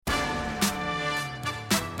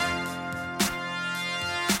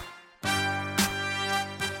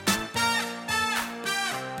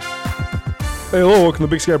Hey, hello, welcome to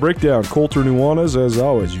the Big Sky Breakdown. Colter Nuanez, as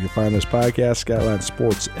always. You can find this podcast,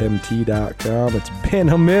 SkylineSportsMT.com. It's been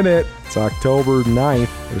a minute. It's October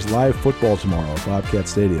 9th. There's live football tomorrow at Bobcat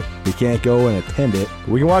Stadium. We can't go and attend it,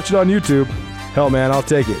 but we can watch it on YouTube. Hell, man, I'll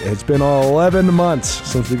take it. It's been 11 months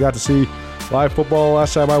since we got to see live football.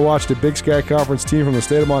 Last time I watched a Big Sky Conference team from the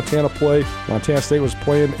state of Montana play. Montana State was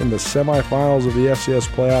playing in the semifinals of the FCS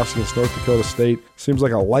playoffs against North Dakota State. Seems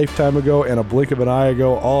like a lifetime ago and a blink of an eye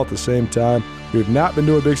ago, all at the same time. We've not been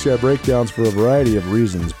doing Big Sky Breakdowns for a variety of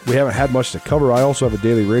reasons. We haven't had much to cover. I also have a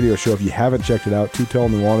daily radio show. If you haven't checked it out, Tutel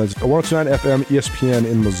Nuanez, 102.9 FM ESPN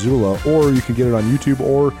in Missoula, or you can get it on YouTube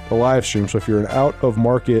or the live stream. So if you're an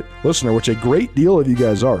out-of-market listener, which a great deal of you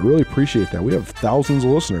guys are, really appreciate that. We have thousands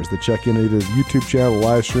of listeners that check in either the YouTube channel, the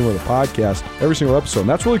live stream, or the podcast every single episode. And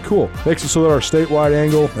that's really cool. Makes it so that our statewide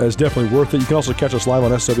angle is definitely worth it. You can also catch us live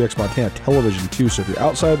on SWX Montana Television, too. So if you're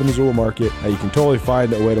outside of the Missoula market, you can totally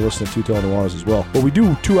find a way to listen to Tutel Nuanez as well. But we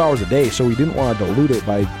do 2 hours a day, so we didn't want to dilute it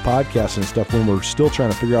by podcasting and stuff when we're still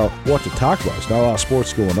trying to figure out what to talk about. There's not a lot of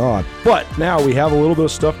sports going on. But now we have a little bit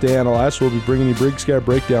of stuff to analyze, so we'll be bringing you Big Sky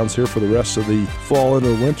Breakdowns here for the rest of the fall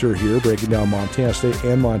into winter here, breaking down Montana State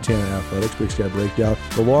and Montana Athletics. Big Sky Breakdown,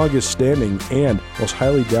 the longest standing and most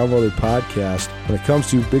highly downloaded podcast when it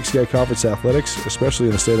comes to Big Sky Conference athletics, especially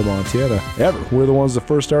in the state of Montana, ever. We're the ones that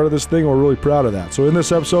first started this thing, and we're really proud of that. So in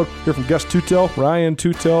this episode, hear from Gus Tutel, Ryan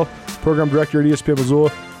Tutel, program director at ESPN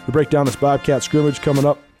Missoula. We break down this Bobcat scrimmage coming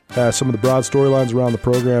up, some of the broad storylines around the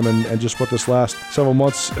program, and just what this last several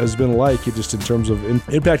months has been like, just in terms of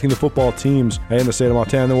impacting the football teams in the state of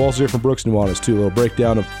Montana. And then we'll also hear from Brooks Nuanez, too. A little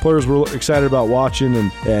breakdown of players we're excited about watching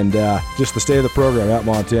and just the state of the program at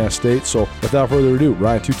Montana State. So without further ado,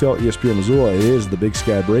 Ryan Tutel, ESPN Missoula. It is the Big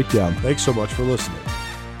Sky Breakdown. Thanks so much for listening.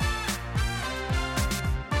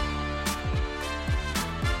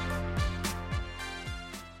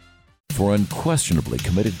 For unquestionably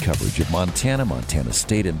committed coverage of Montana, Montana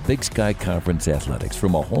State, and Big Sky Conference athletics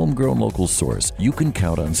from a homegrown local source, you can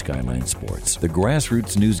count on Skyline Sports. The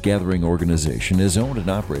grassroots news-gathering organization is owned and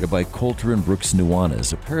operated by Colter and Brooks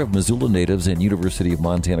Nuanez, a pair of Missoula natives and University of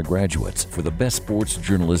Montana graduates. For the best sports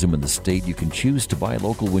journalism in the state, you can choose to buy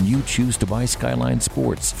local when you choose to buy Skyline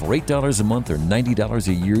Sports. For $8 a month or $90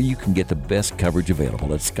 a year, you can get the best coverage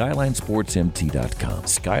available at SkylineSportsMT.com.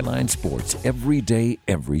 Skyline Sports, every day,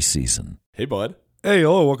 every season. Hey, bud. Hey,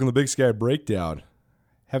 hello. Welcome to Big Sky Breakdown.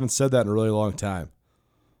 Haven't said that in a really long time.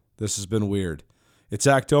 This has been weird. It's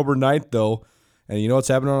October 9th, though, and you know what's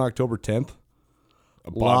happening on October 10th?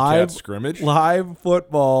 A Bobcat scrimmage? Live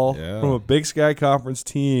football from a Big Sky Conference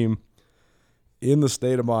team in the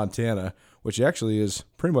state of Montana, which actually is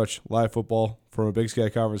pretty much live football from a Big Sky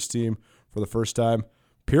Conference team for the first time,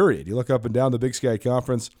 period. You look up and down the Big Sky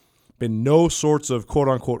Conference, been no sorts of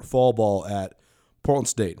quote-unquote fall ball at Portland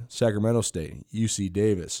State, Sacramento State, UC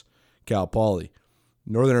Davis, Cal Poly.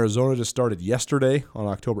 Northern Arizona just started yesterday on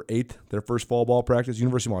October 8th, their first fall ball practice.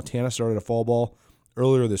 University of Montana started a fall ball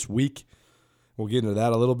earlier this week. We'll get into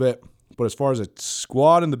that a little bit. But as far as a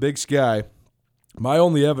squad in the Big Sky, my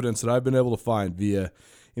only evidence that I've been able to find via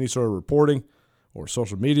any sort of reporting or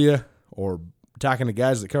social media or talking to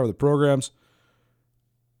guys that cover the programs,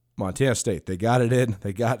 Montana State, they got it in.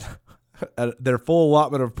 They got their full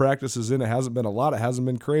allotment of practices in. It hasn't been a lot. It hasn't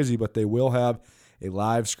been crazy, but they will have a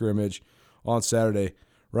live scrimmage on Saturday.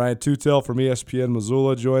 Ryan Tutel from ESPN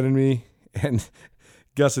Missoula joining me. And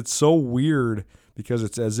Gus, it's so weird because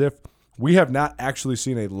it's as if we have not actually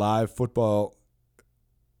seen a live football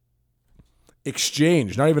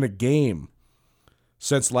exchange, not even a game,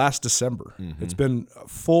 since last December. Mm-hmm. It's been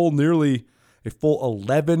nearly a full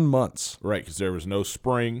 11 months. Right, because there was no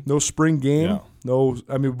spring. No spring game. Yeah.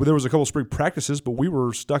 There was a couple spring practices, but we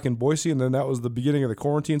were stuck in Boise, and then that was the beginning of the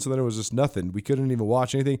quarantine, so then it was just nothing. We couldn't even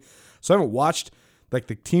watch anything. So I haven't watched the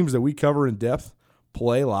teams that we cover in depth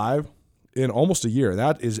play live in almost a year.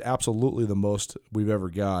 That is absolutely the most we've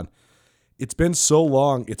ever gone. It's been so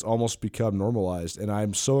long, it's almost become normalized, and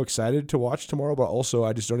I'm so excited to watch tomorrow, but also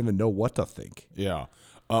I just don't even know what to think. Yeah.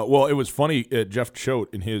 Well, it was funny, Jeff Choate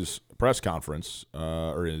in his press conference,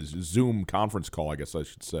 or his Zoom conference call, I guess I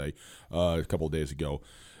should say, a couple of days ago,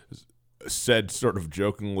 said sort of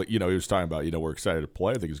jokingly, he was talking about, we're excited to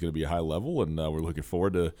play. I think it's going to be a high level, and we're looking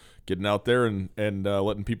forward to getting out there and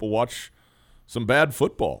letting people watch some bad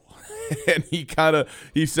football. And he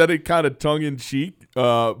said it kind of tongue in cheek,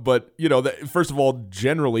 but first of all,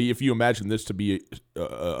 generally, if you imagine this to be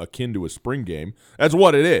akin to a spring game, that's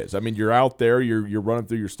what it is. I mean, you're out there, you're running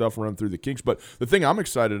through your stuff, running through the kinks. But the thing I'm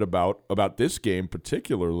excited about this game,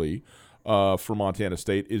 particularly for Montana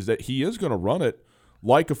State, is that he is going to run it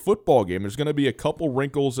like a football game. There's going to be a couple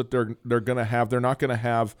wrinkles that they're going to have. They're not going to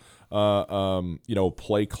have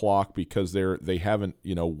play clock because they haven't,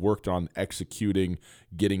 worked on executing,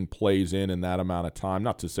 getting plays in that amount of time.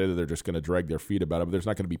 Not to say that they're just going to drag their feet about it, but there's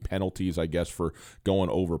not going to be penalties, I guess, for going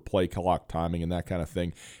over play clock timing and that kind of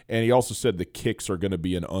thing. And he also said the kicks are going to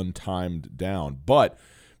be an untimed down. But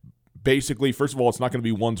basically, first of all, it's not going to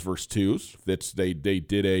be ones versus twos. They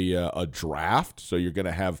did a draft, so you're going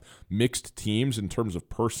to have mixed teams in terms of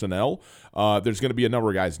personnel. There's going to be a number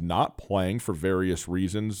of guys not playing for various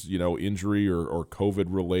reasons, injury or COVID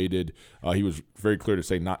related. He was very clear to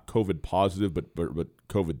say not COVID positive, but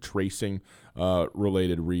COVID tracing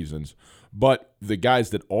related reasons. But the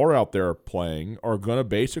guys that are out there playing are going to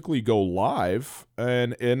basically go live,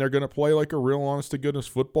 and they're going to play like a real honest-to-goodness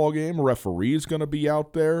football game. A referee's going to be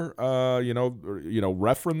out there,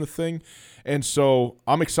 refereeing the thing. And so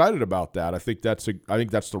I'm excited about that. I think that's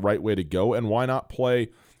the right way to go. And why not play,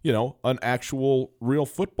 an actual real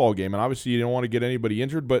football game? And obviously you don't want to get anybody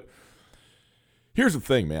injured, but here's the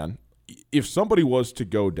thing, man. If somebody was to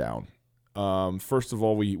go down, first of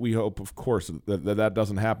all, we hope, of course, that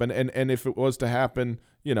doesn't happen. And if it was to happen,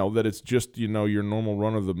 that it's just, your normal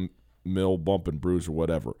run-of-the-mill bump and bruise or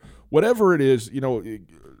whatever. Whatever it is,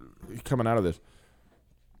 coming out of this,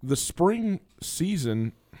 the spring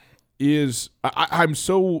season is I'm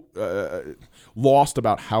so lost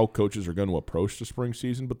about how coaches are going to approach the spring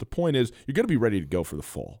season. But the point is you're going to be ready to go for the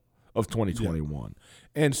fall of 2021.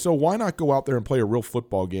 Yeah. And so why not go out there and play a real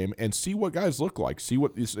football game and see what guys look like, see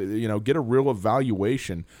what get a real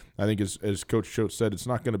evaluation. I think as Coach Choate said, it's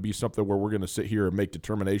not going to be something where we're going to sit here and make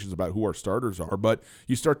determinations about who our starters are, but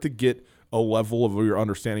you start to get a level of your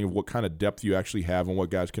understanding of what kind of depth you actually have and what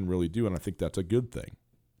guys can really do, and I think that's a good thing.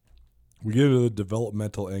 We get into the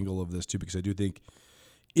developmental angle of this too, because I do think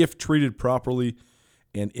if treated properly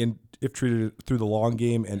and if treated through the long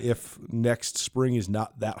game, and if next spring is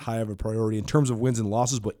not that high of a priority in terms of wins and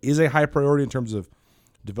losses, but is a high priority in terms of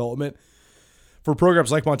development, for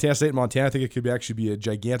programs like Montana State and Montana, I think it could actually be a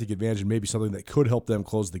gigantic advantage and maybe something that could help them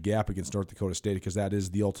close the gap against North Dakota State, because that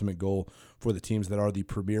is the ultimate goal for the teams that are the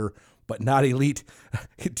premier but not elite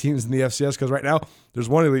teams in the FCS, because right now there's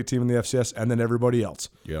one elite team in the FCS and then everybody else.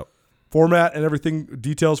 Yep. Format and everything,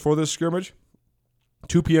 details for this scrimmage,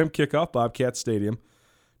 2 p.m. kickoff, Bobcat Stadium.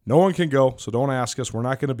 No one can go, so don't ask us. We're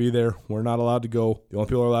not going to be there. We're not allowed to go. The only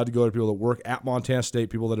people who are allowed to go are people that work at Montana State,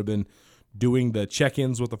 people that have been doing the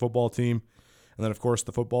check-ins with the football team, and then, of course,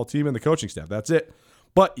 the football team and the coaching staff. That's it.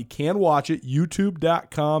 But you can watch it,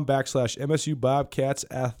 youtube.com/MSU Bobcats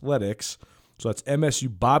Athletics. So that's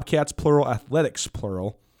MSU Bobcats, plural, Athletics,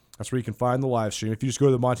 plural. That's where you can find the live stream. If you just go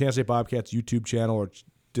to the Montana State Bobcats YouTube channel or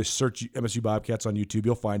just search MSU Bobcats on YouTube,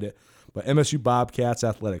 you'll find it. But MSU Bobcats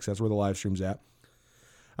Athletics, that's where the live stream's at.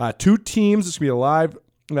 2 teams. It's going to be a live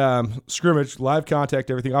scrimmage, live contact,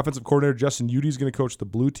 everything. Offensive coordinator Justin Udy is going to coach the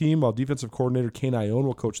blue team, while defensive coordinator Kane Ione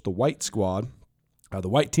will coach the white squad. The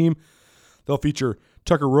white team, they'll feature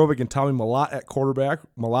Tucker Robick and Tommy Malott at quarterback.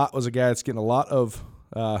 Malott was a guy that's getting a lot of,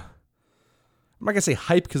 I'm not going to say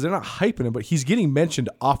hype because they're not hyping him, but he's getting mentioned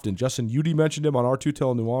often. Justin Udy mentioned him on R2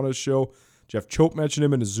 Tell Nuanez show. Jeff Choate mentioned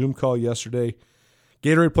him in a Zoom call yesterday.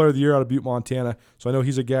 Gatorade Player of the Year out of Butte, Montana. So I know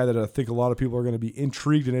he's a guy that I think a lot of people are going to be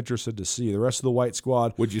intrigued and interested to see. The rest of the white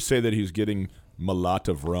squad. Would you say that he's getting Malott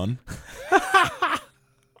of run?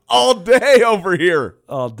 All day over here.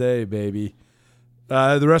 All day, baby.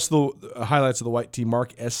 The rest of the highlights of the white team,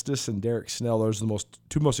 Mark Estes and Derek Snell. Those are the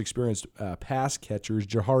two most experienced pass catchers.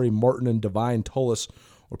 Jahari Martin and Divine Tullis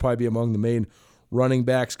will probably be among the main running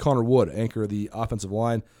backs. Connor Wood, anchor of the offensive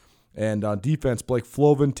line. And on defense, Blake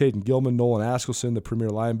Flovin, Taden Gilman, Nolan Askelson, the premier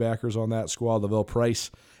linebackers on that squad. Lavelle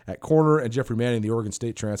Price at corner, and Jeffrey Manning, the Oregon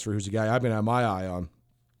State transfer, who's a guy I've been had my eye on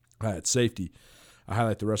at safety. I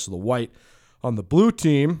highlight the rest of the white. On the blue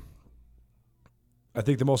team, I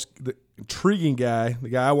think the intriguing guy, the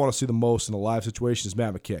guy I want to see the most in a live situation, is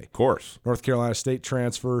Matt McKay. Of course. North Carolina State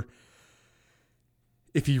transfer.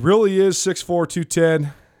 If he really is 6'4",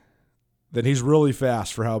 210, then he's really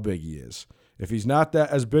fast for how big he is. If he's not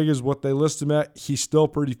that as big as what they list him at, he's still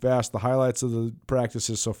pretty fast. The highlights of the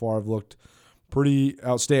practices so far have looked pretty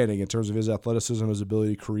outstanding in terms of his athleticism, his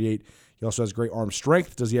ability to create. He also has great arm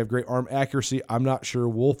strength. Does he have great arm accuracy? I'm not sure.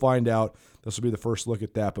 We'll find out. This will be the first look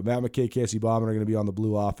at that. But Matt McKay, Casey Bauman are going to be on the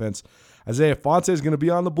blue offense. Isaiah Fonse is going to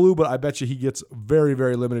be on the blue, but I bet you he gets very,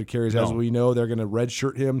 very limited carries. As we know, they're going to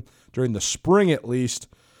redshirt him during the spring at least.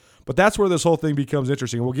 But that's where this whole thing becomes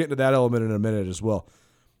interesting. We'll get into that element in a minute as well.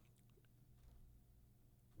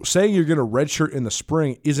 Saying you're going to redshirt in the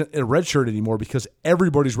spring isn't a redshirt anymore, because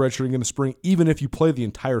everybody's redshirting in the spring, even if you play the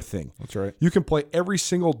entire thing. That's right. You can play every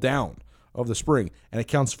single down of the spring, and it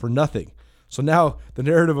counts for nothing. So now the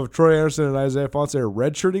narrative of Troy Anderson and Isaiah Fonseca are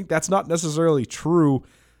redshirting, that's not necessarily true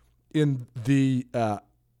in the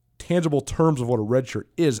tangible terms of what a redshirt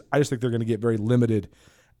is. I just think they're going to get very limited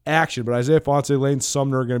action. But Isaiah Fonseca, Lane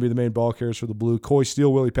Sumner are going to be the main ball carriers for the Blue. Coy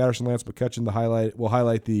Steele, Willie Patterson, Lance McCutcheon will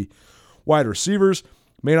highlight the wide receivers.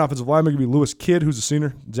 Main offensive lineman going to be Lewis Kidd, who's a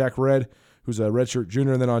senior, Zach Red, who's a redshirt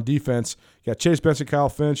junior, and then on defense, you got Chase Benson, Kyle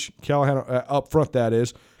Finch, Callahan up front, that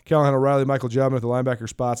is, Callahan O'Reilly, Michael Jobman at the linebacker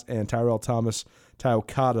spots, and Tyrell Thomas, Ty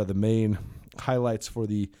Okada, the main highlights for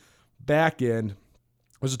the back end.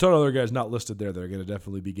 There's a ton of other guys not listed there that are going to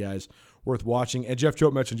definitely be guys worth watching. And Jeff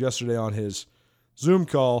Choate mentioned yesterday on his Zoom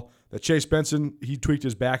call that Chase Benson, he tweaked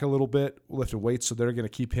his back a little bit, lifting weights, so they're going to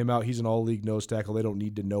keep him out. He's an all-league nose tackle. They don't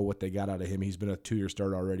need to know what they got out of him. He's been a 2-year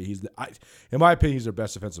starter already. In my opinion, he's their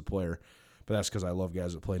best defensive player, but that's because I love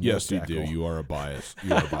guys that play nose tackle. Yes, you do. You are a bias.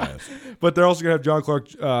 But they're also going to have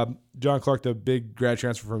John Clark, the big grad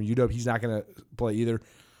transfer from UW. He's not going to play either.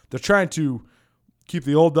 They're trying to keep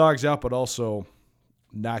the old dogs out, but also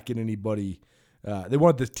not get anybody. They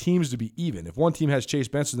want the teams to be even. If one team has Chase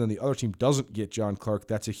Benson, then the other team doesn't get John Clark.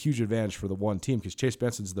 That's a huge advantage for the one team because Chase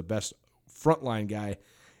Benson's the best frontline guy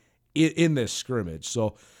in this scrimmage.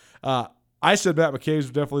 So I said Matt McKay is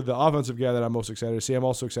definitely the offensive guy that I'm most excited to see. I'm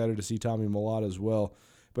also excited to see Tommy Mellott as well.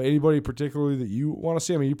 But anybody particularly that you want to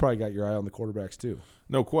see? I mean, you probably got your eye on the quarterbacks too.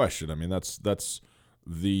 No question. I mean, that's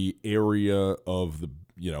the area of the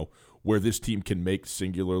where this team can make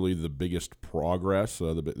singularly the biggest progress,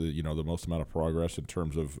 the most amount of progress in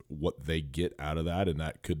terms of what they get out of that, and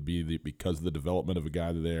that could be because of the development of a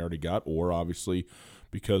guy that they already got, or obviously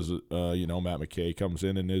because Matt McKay comes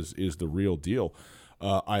in and is the real deal.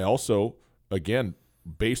 I also, again,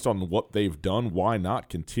 based on what they've done, why not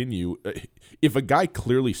continue? If a guy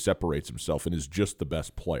clearly separates himself and is just the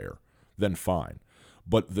best player, then fine.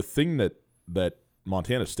 But the thing that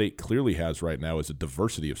Montana State clearly has right now is a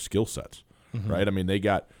diversity of skill sets, right? I mean, they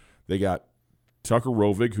got Tucker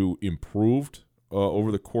Rovig, who improved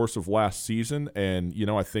over the course of last season, and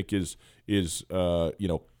I think is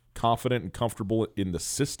confident and comfortable in the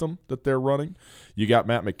system that they're running. You got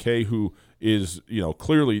Matt McKay, who is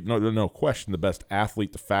clearly no question the best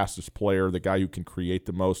athlete, the fastest player, the guy who can create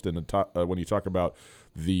the most. And when you talk about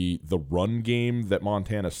the run game that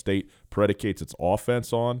Montana State predicates its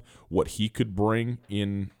offense on, what he could bring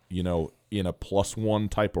in a +1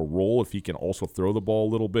 type of role, if he can also throw the ball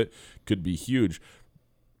a little bit, could be huge.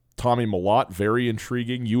 Tommy Mellott, very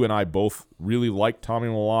intriguing. You and I both really like Tommy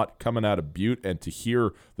Mellott coming out of Butte, and to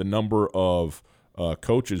hear the number of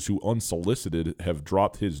coaches who unsolicited have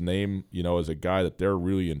dropped his name, as a guy that they're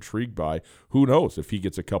really intrigued by. Who knows if he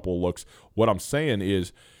gets a couple of looks? What I'm saying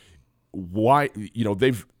is, why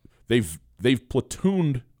they've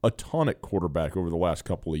platooned a ton at quarterback over the last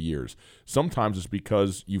couple of years. Sometimes it's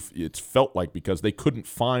because it's felt like because they couldn't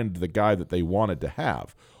find the guy that they wanted to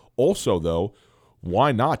have. Also, though,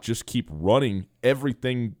 why not just keep running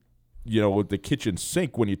everything, with the kitchen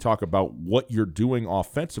sink when you talk about what you're doing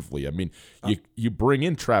offensively? I mean, you bring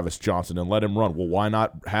in Travis Johnson and let him run. Well, why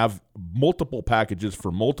not have multiple packages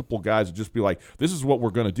for multiple guys and just be like, this is what we're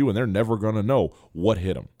going to do, and they're never going to know what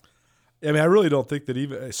hit them. I mean, I really don't think that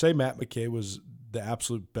even – say Matt McKay was the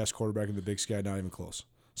absolute best quarterback in the Big Sky, not even close.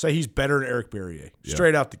 Say he's better than Eric Berrier,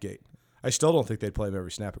 straight out the gate. I still don't think they'd play him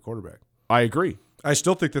every snap at quarterback. I agree. I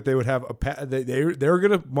still think that they would have they're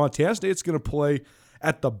going to – Montana State's going to play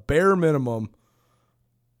at the bare minimum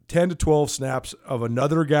 10 to 12 snaps of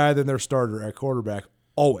another guy than their starter at quarterback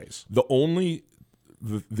always. The only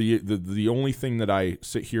thing that I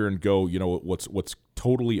sit here and go, what's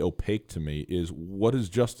totally opaque to me is, what does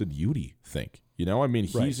Justin Udy think? I mean,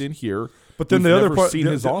 he's in here, but then the other part,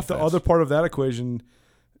 the other part of that equation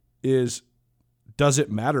is, does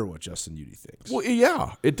it matter what Justin Udy thinks? Well,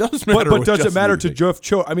 yeah, it does matter. But does it matter to Jeff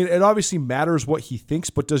Choate? I mean, it obviously matters what he thinks,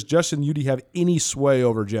 but does Justin Udy have any sway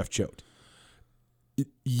over Jeff Choate?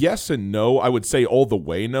 Yes and no. I would say all the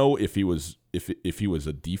way no if he was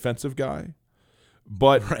a defensive guy.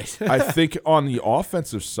 But right. I think on the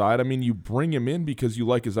offensive side, I mean, you bring him in because you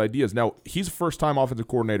like his ideas. Now, he's a first-time offensive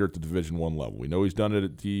coordinator at the Division I level. We know he's done it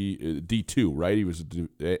at D2,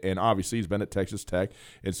 right? And obviously he's been at Texas Tech,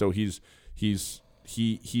 and so he's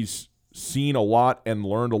seen a lot and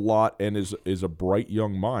learned a lot, and is a bright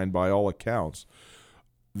young mind by all accounts.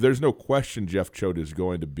 There's no question Jeff Choate is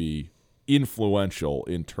going to be influential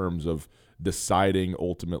in terms of deciding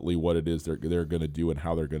ultimately what it is they're going to do and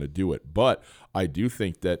how they're going to do it. But I do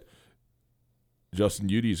think that Justin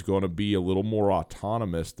Udy is going to be a little more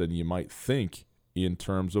autonomous than you might think in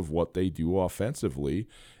terms of what they do offensively,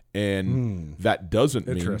 and that doesn't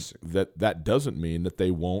mean that they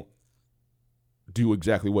won't do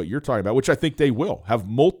exactly what you're talking about, which I think they will have.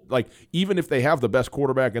 Even if they have the best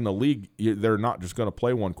quarterback in the league, they're not just going to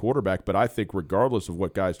play one quarterback. But I think regardless of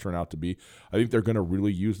what guys turn out to be, I think they're going to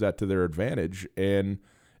really use that to their advantage and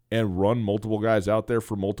run multiple guys out there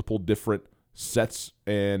for multiple different sets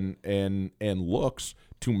and looks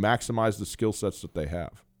to maximize the skill sets that they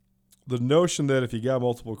have. The notion that if you got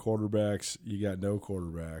multiple quarterbacks, you got no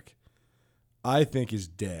quarterback, I think is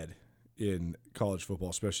dead in college football,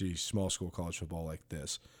 especially small school college football like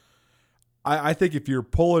this. I think if you're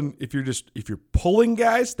pulling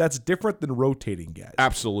guys, that's different than rotating guys.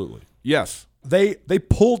 Absolutely. Yes. They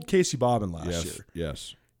pulled Casey Bauman last year.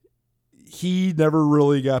 Yes. He never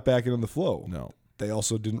really got back into the flow. No. They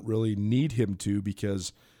also didn't really need him to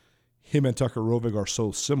because him and Tucker Rovig are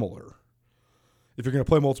so similar. If you're going to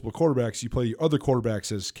play multiple quarterbacks, you play your other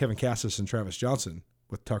quarterbacks as Kevin Cassis and Travis Johnson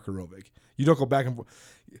with Tucker Rovig. You don't go back and forth.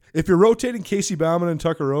 If you're rotating Casey Bauman and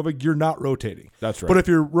Tucker Rovig, you're not rotating. That's right. But if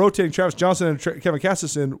you're rotating Travis Johnson and Kevin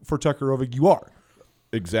Cassis in for Tucker Rovig, you are.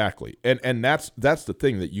 Exactly. And that's the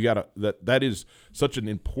thing that you got to that is such an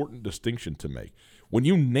important distinction to make. When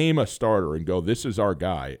you name a starter and go, this is our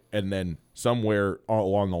guy, and then somewhere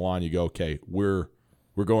along the line you go, okay, we're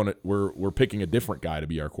picking a different guy to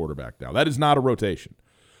be our quarterback now. That is not a rotation.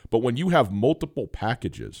 But when you have multiple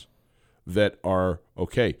packages that are,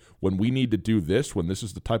 okay, when we need to do this, when this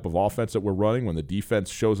is the type of offense that we're running, when the defense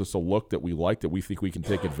shows us a look that we like, that we think we can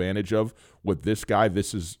take advantage of with this guy,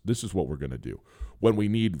 this is what we're going to do. When we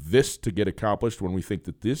need this to get accomplished, when we think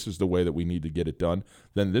that this is the way that we need to get it done,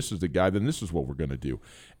 then this is the guy, then this is what we're going to do.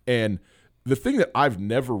 And the thing that I've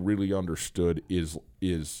never really understood is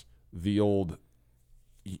the old,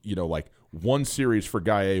 like one series for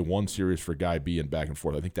guy A, one series for guy B, and back and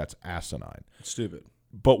forth. I think that's asinine. It's stupid.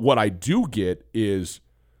 But what I do get is,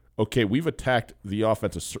 okay, we've attacked the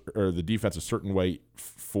offense or the defense a certain way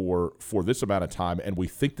for this amount of time, and we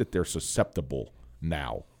think that they're susceptible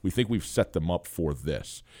now. We think we've set them up for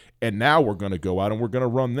this. And now we're going to go out and we're going to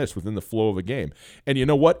run this within the flow of a game. And you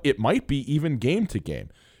know what? It might be even game to game.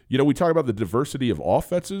 We talk about the diversity of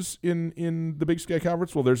offenses in the Big Sky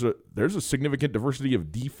Conference. Well, there's a significant diversity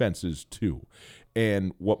of defenses too.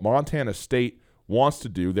 And what Montana State wants to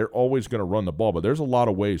do, they're always going to run the ball, but there's a lot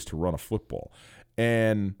of ways to run a football.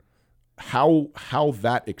 And how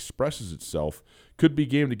that expresses itself could be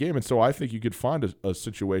game to game. And so I think you could find a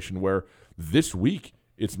situation where this week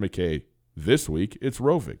it's McKay, this week it's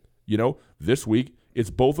Rovig. This week it's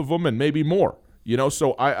both of them and maybe more.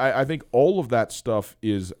 So I think all of that stuff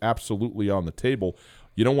is absolutely on the table.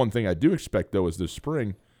 One thing I do expect, though, is this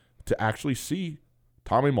spring to actually see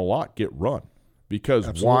Tommy Mellott get run, because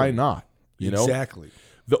absolutely. Why not? Exactly.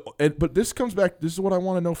 But this comes back. This is what I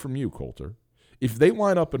want to know from you, Coulter. If they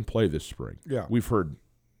line up and play this spring, we've heard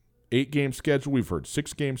 8-game schedule, we've heard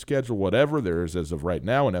 6-game schedule, whatever there is as of right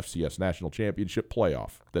now, an FCS National Championship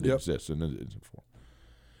playoff that exists.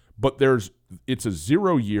 But it's a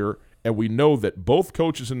 0 year. And we know that both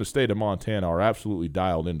coaches in the state of Montana are absolutely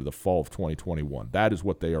dialed into the fall of 2021. That is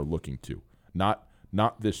what they are looking to, not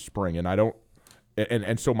this spring.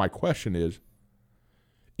 And so my question is,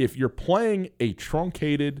 if you're playing a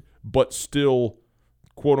truncated but still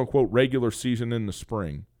quote unquote regular season in the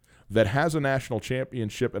spring that has a national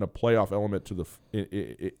championship and a playoff element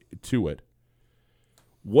to it,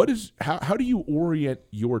 how do you orient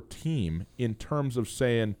your team in terms of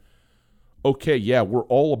saying, okay, yeah, we're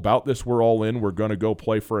all about this. We're all in. We're going to go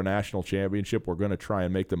play for a national championship. We're going to try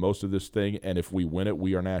and make the most of this thing. And if we win it,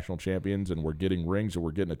 we are national champions and we're getting rings and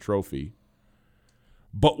we're getting a trophy.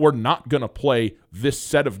 But we're not going to play this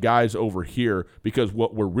set of guys over here, because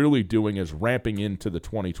what we're really doing is ramping into the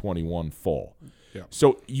 2021 fall. Yeah.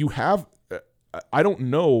 So you have – I don't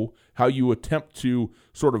know how you attempt to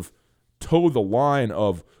sort of toe the line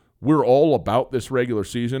of – we're all about this regular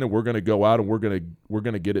season, and we're going to go out and we're going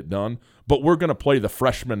to get it done. But we're going to play the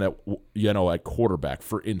freshman at quarterback,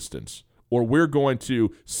 for instance, or we're going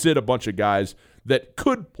to sit a bunch of guys that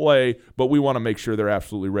could play, but we want to make sure they're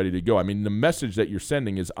absolutely ready to go. I mean, the message that you're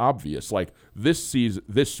sending is obvious. Like this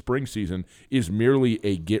spring season is merely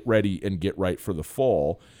a get ready and get right for the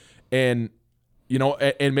fall, and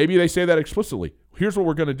and maybe they say that explicitly. Here's what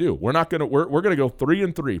we're going to do. We're going to go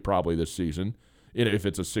 3-3 probably this season, if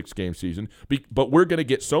it's a 6-game season. But we're going to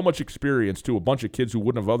get so much experience to a bunch of kids who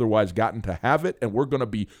wouldn't have otherwise gotten to have it, and we're going to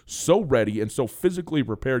be so ready and so physically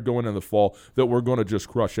prepared going into the fall that we're going to just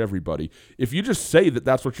crush everybody. If you just say that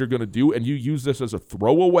that's what you're going to do and you use this as a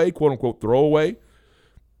throwaway, quote-unquote throwaway,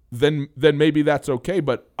 then maybe that's okay.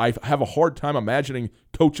 But I have a hard time imagining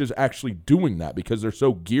coaches actually doing that, because they're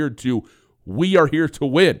so geared to, we are here to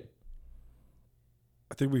win.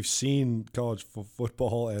 I think we've seen college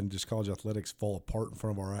football and just college athletics fall apart in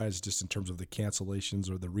front of our eyes just in terms of the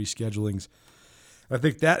cancellations or the reschedulings. I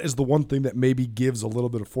think that is the one thing that maybe gives a little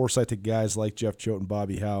bit of foresight to guys like Jeff Choate and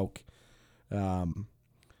Bobby Hauck.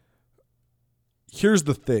 Here's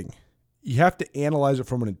the thing. You have to analyze it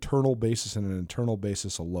from an internal basis and an internal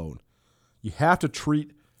basis alone. You have to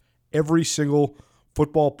treat every single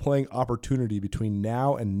football playing opportunity between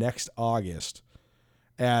now and next August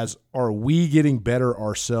as, are we getting better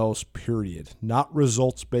ourselves, period, not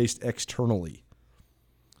results-based externally.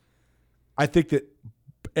 I think that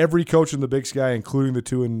every coach in the Big Sky, including the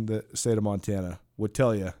two in the state of Montana, would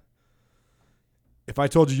tell you, if I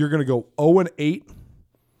told you you're going to go 0-8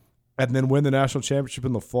 and then win the national championship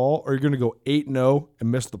in the fall, or you're going to go 8-0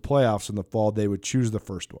 and miss the playoffs in the fall, they would choose the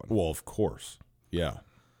first one. Well, of course. Yeah.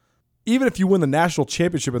 Even if you win the national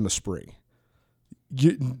championship in the spring,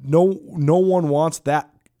 no one wants that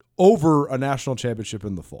over a national championship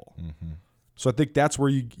in the fall. Mm-hmm. So I think that's where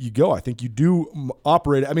you go. I think you do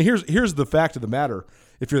operate. I mean, here's the fact of the matter.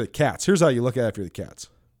 If you're the Cats, here's how you look at it if you're the Cats.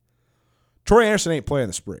 Troy Anderson ain't playing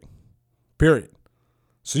the spring, period.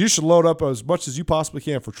 So you should load up as much as you possibly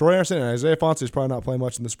can for Troy Anderson, and Isaiah Fonte is probably not playing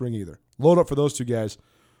much in the spring either. Load up for those two guys.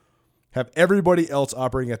 Have everybody else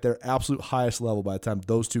operating at their absolute highest level by the time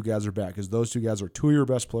those two guys are back, because those two guys are two of your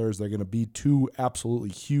best players. They're going to be two absolutely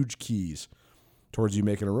huge keys towards you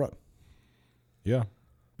making a run. Yeah.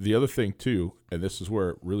 The other thing, too, and this is where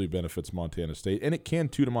it really benefits Montana State, and it can,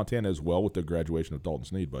 too, to Montana as well with the graduation of Dalton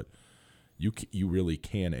Snead, but you really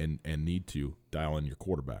can and need to dial in your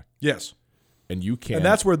quarterback. Yes. And you can. And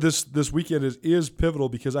that's where this weekend is pivotal,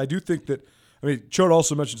 because I do think that, I mean, Choate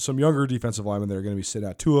also mentioned some younger defensive linemen that are going to be sitting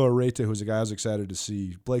out. Tua Areta, who's a guy I was excited to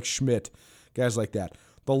see. Blake Schmidt, guys like that.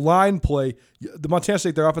 The line play, the Montana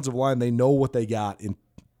State, their offensive line, they know what they got in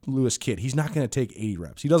Lewis Kidd. He's not going to take 80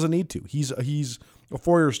 reps. He doesn't need to. He's a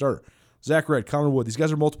 4-year starter. Zach Red, Connor Wood, these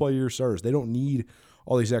guys are multiple-year starters. They don't need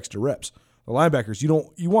all these extra reps. The linebackers,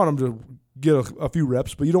 you want them to get a few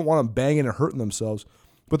reps, but you don't want them banging and hurting themselves.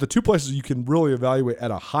 But the two places you can really evaluate at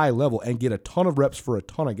a high level and get a ton of reps for a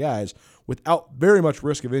ton of guys without very much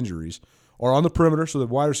risk of injuries are on the perimeter, so the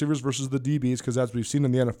wide receivers versus the DBs, because as we've seen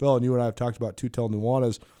in the NFL, and you and I have talked about Tutel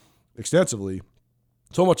Nuanez extensively,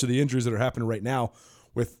 so much of the injuries that are happening right now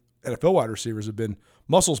with NFL wide receivers have been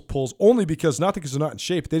muscles pulls, only because, not because they're not in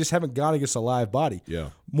shape, they just haven't gone against a live body.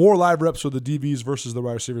 Yeah. More live reps for the DBs versus the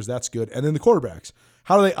wide receivers, that's good. And then the quarterbacks,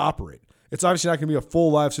 how do they operate? It's obviously not going to be a full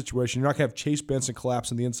live situation. You're not going to have Chase Benson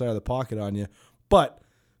collapse in the inside of the pocket on you, but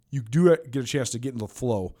you do get a chance to get in the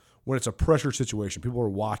flow when it's a pressure situation. People are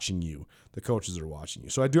watching you. The coaches are watching you.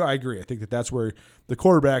 So I agree. I think that's where the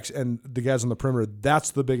quarterbacks and the guys on the perimeter,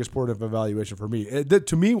 that's the biggest part of evaluation for me.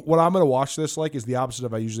 To me, what I'm going to watch this like is the opposite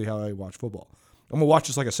of how I watch football. I'm going to watch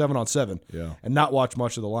this like a 7-on-7 and not watch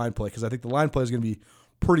much of the line play, because I think the line play is going to be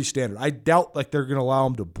pretty standard. I doubt like they're going to allow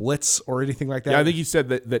them to blitz or anything like that. Yeah, I think he said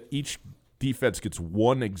that each defense gets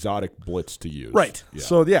one exotic blitz to use. Right. Yeah.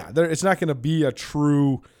 So, it's not going to be a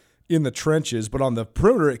true in the trenches, but on the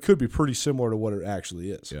perimeter, it could be pretty similar to what it actually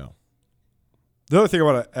is. Yeah. The other thing I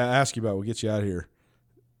want to ask you about, we'll get you out of here.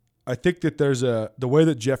 I think that there's the way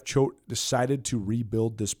that Jeff Choate decided to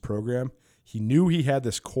rebuild this program, he knew he had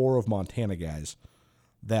this core of Montana guys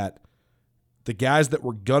that the guys that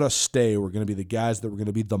were going to stay were going to be the guys that were going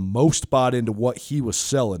to be the most bought into what he was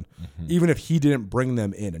selling, even if he didn't bring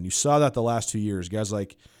them in. And you saw that the last 2 years. Guys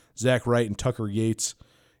like Zach Wright and Tucker Yates,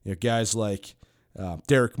 guys like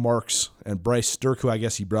Derek Marks and Bryce Stirk, who I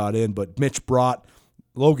guess he brought in, but Mitch Brott,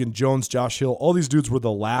 Logan Jones, Josh Hill, all these dudes were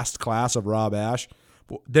the last class of Rob Ash.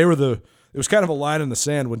 They were it was kind of a line in the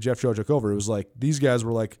sand when Jeff Choate took over. It was like these guys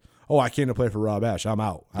were like, oh, I came to play for Rob Ash. I'm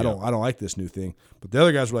out. I don't like this new thing. But the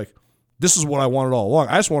other guys were like, this is what I wanted all along.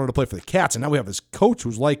 I just wanted to play for the Cats, and now we have this coach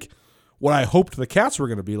who's like what I hoped the Cats were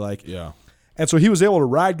going to be like. Yeah. And so he was able to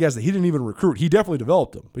ride guys that he didn't even recruit. He definitely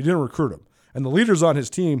developed them, but he didn't recruit them. And the leaders on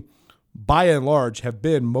his team, by and large, have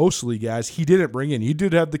been mostly guys he didn't bring in. He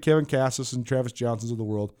did have the Kevin Cassis and Travis Johnsons of the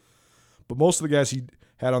world, but most of the guys he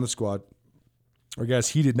had on the squad are guys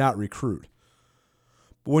he did not recruit.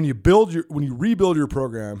 But when you rebuild your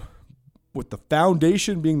program with the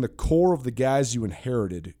foundation being the core of the guys you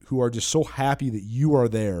inherited, who are just so happy that you are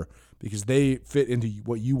there because they fit into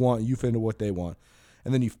what you want, you fit into what they want,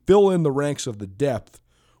 and then you fill in the ranks of the depth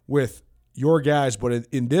with your guys. But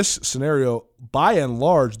in this scenario, by and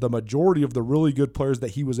large, the majority of the really good players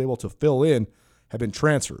that he was able to fill in have been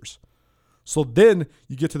transfers. So then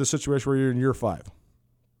you get to the situation where you're in year 5.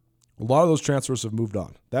 A lot of those transfers have moved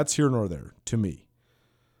on. That's here nor there to me.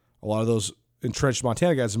 A lot of those entrenched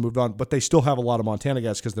Montana guys have moved on, but they still have a lot of Montana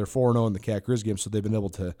guys because they're 4-0 in the Cat Grizz game, so they've been able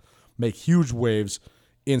to make huge waves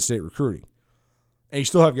in-state recruiting. And you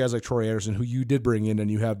still have guys like Troy Anderson, who you did bring in and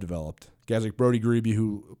you have developed. Guys like Brody Grebe,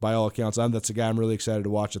 who, by all accounts, that's a guy I'm really excited to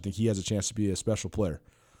watch. I think he has a chance to be a special player.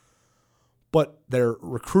 But their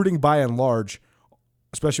recruiting, by and large,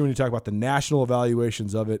 especially when you talk about the national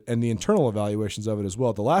evaluations of it and the internal evaluations of it as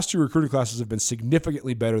well, the last 2 recruiting classes have been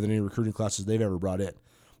significantly better than any recruiting classes they've ever brought in.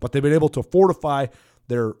 But they've been able to fortify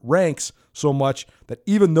their ranks so much that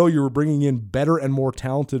even though you were bringing in better and more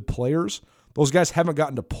talented players, those guys haven't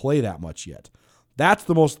gotten to play that much yet. That's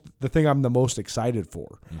the thing I'm the most excited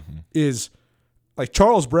for, is like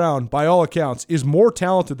Charles Brown, by all accounts, is more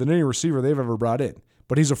talented than any receiver they've ever brought in.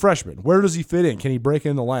 But he's a freshman. Where does he fit in? Can he break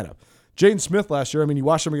in the lineup? Jaden Smith last year, I mean, you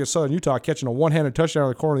watched him against Southern Utah catching a one-handed touchdown in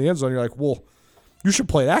the corner of the end zone. You're like, well, you should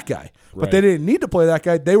play that guy. Right. But they didn't need to play that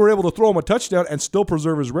guy. They were able to throw him a touchdown and still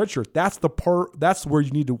preserve his red shirt. That's the part. That's where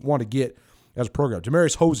you need to want to get as a program.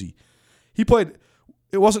 Demarius Hosey, he played.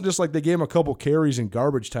 It wasn't just like they gave him a couple carries in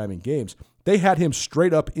garbage time in games. They had him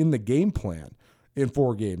straight up in the game plan in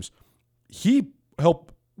 4 games. He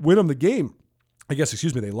helped win them the game.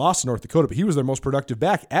 They lost to North Dakota, but he was their most productive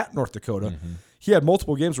back at North Dakota. He had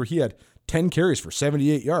multiple games where he had 10 carries for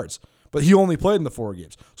 78 yards, but he only played in the 4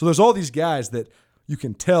 games. So there's all these guys that you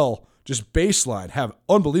can tell just baseline have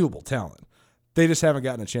unbelievable talent. They just haven't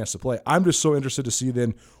gotten a chance to play. I'm just so interested to see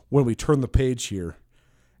then when we turn the page here,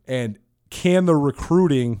 and can the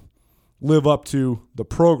recruiting live up to the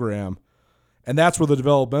program? And that's where the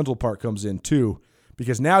developmental part comes in too,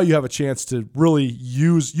 because now you have a chance to really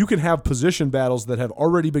you can have position battles that have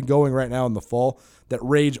already been going right now in the fall that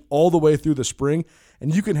rage all the way through the spring,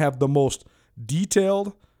 and you can have the most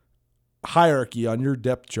detailed hierarchy on your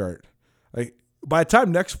depth chart. Like, by the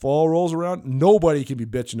time next fall rolls around, nobody can be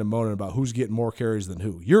bitching and moaning about who's getting more carries than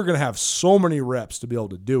who. You're going to have so many reps to be able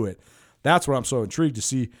to do it. That's what I'm so intrigued to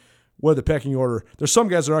see. Where the pecking order, there's some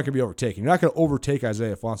guys that aren't going to be overtaken. You're not going to overtake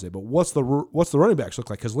Isaiah Fonse, but what's the running backs look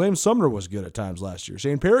like? Because Liam Sumner was good at times last year.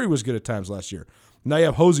 Shane Perry was good at times last year. Now you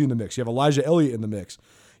have Hosey in the mix. You have Elijah Elliott in the mix.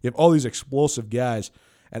 You have all these explosive guys,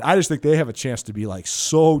 and I just think they have a chance to be like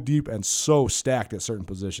so deep and so stacked at certain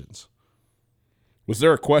positions. Was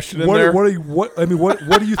there a question in there? What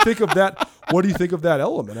do you think of that? What do you think of that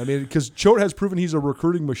element? I mean, because Choate has proven he's a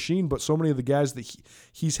recruiting machine, but so many of the guys that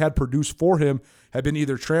he's had produced for him have been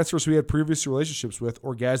either transfers who he had previous relationships with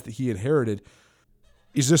or guys that he inherited.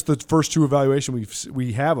 Is this the first 2 evaluation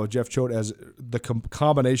we have of Jeff Choate as the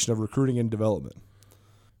combination of recruiting and development?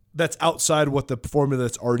 That's outside what the formula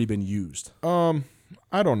that's already been used. I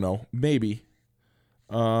don't know. Maybe.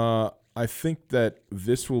 I think that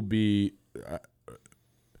this will be.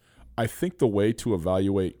 I think the way to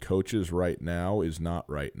evaluate coaches right now is not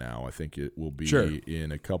right now. I think it will be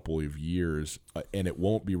in a couple of years, and it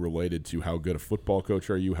won't be related to how good a football coach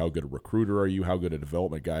are you, how good a recruiter are you, how good a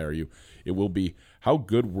development guy are you. It will be how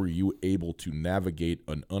good were you able to navigate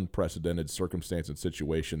an unprecedented circumstance and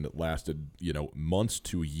situation that lasted, months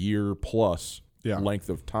to year plus length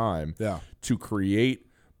of time to create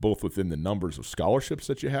both within the numbers of scholarships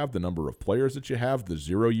that you have, the number of players that you have, the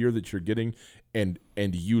 0 year that you're getting, and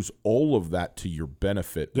use all of that to your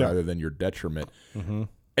benefit rather than your detriment.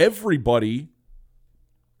 Everybody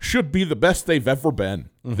should be the best they've ever been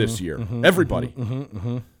this year. Everybody.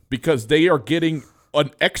 Because they are getting an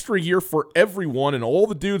extra year for everyone, and all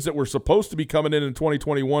the dudes that were supposed to be coming in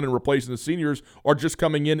 2021 and replacing the seniors are just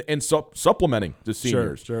coming in and supplementing the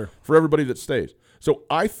seniors for everybody that stays. So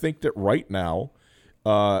I think that right now,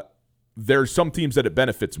 there's some teams that it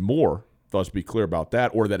benefits more, let's be clear about that,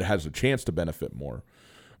 or that it has a chance to benefit more.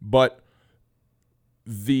 But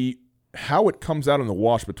how it comes out in the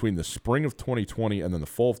wash between the spring of 2020 and then the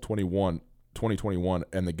fall of 2021,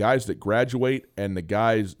 and the guys that graduate and the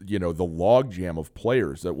guys, the logjam of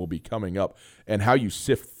players that will be coming up, and how you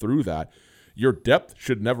sift through that, your depth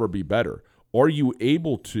should never be better. Are you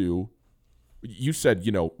able to, you said,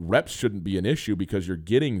 reps shouldn't be an issue because you're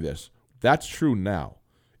getting this. That's true now.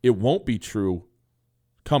 It won't be true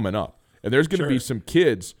coming up. And there's going to be some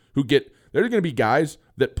kids there's going to be guys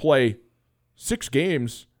that play 6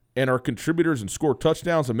 games and are contributors and score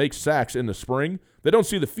touchdowns and make sacks in the spring. They don't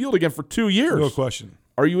see the field again for 2 years. No question.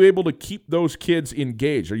 Are you able to keep those kids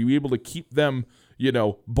engaged? Are you able to keep them,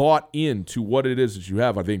 bought into what it is that you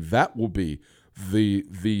have? I think that will be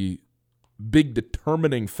the big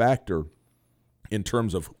determining factor in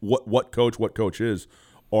terms of what coach is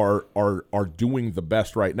are doing the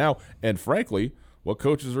best right now, and frankly, what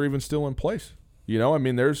coaches are even still in place.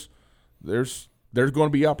 There's going to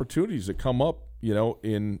be opportunities that come up,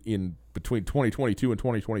 in between 2022 and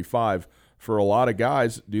 2025 for a lot of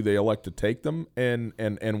guys. Do they elect to take them, and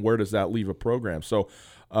where does that leave a program? So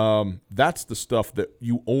That's the stuff that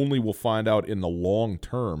you only will find out in the long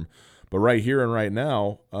term. But right here and right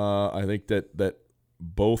now, I think that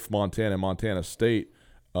both Montana and Montana State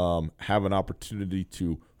have an opportunity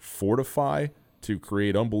to fortify, to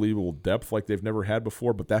create unbelievable depth like they've never had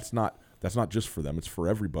before. But that's not just for them; it's for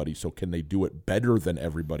everybody. So can they do it better than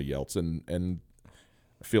everybody else? And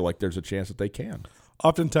I feel like there's a chance that they can.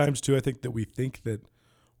 Oftentimes, too, I think that we think that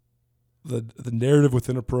the narrative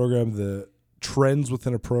within a program, the trends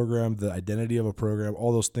within a program, the identity of a program,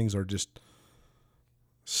 all those things are just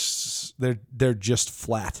they're just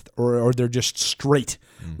flat or they're just straight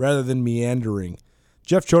rather than meandering.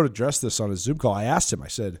 Jeff Choate addressed this on his Zoom call. I asked him, I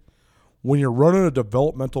said, when you're running a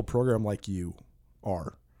developmental program like you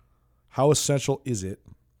are, how essential is it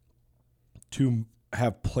to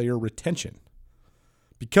have player retention?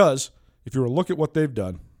 Because if you were to look at what they've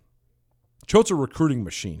done, Choate's a recruiting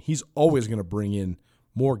machine. He's always going to bring in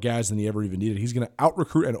more guys than he ever even needed. He's going to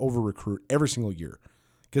out-recruit and over-recruit every single year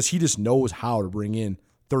because he just knows how to bring in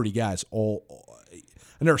 30 guys. I've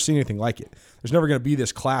never seen anything like it. There's never going to be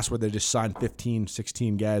this class where they just sign 15,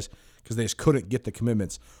 16 guys because they just couldn't get the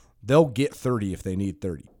commitments. They'll get 30 if they need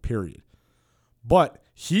 30, period. But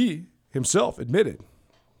he himself admitted,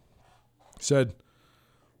 said,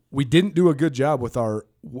 we didn't do a good job with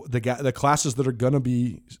the classes that are going to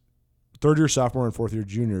be third-year sophomore and fourth-year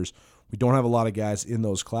juniors. We don't have a lot of guys in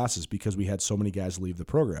those classes because we had so many guys leave the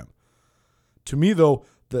program. To me, though,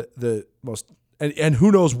 the most and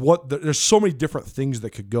who knows what there's so many different things that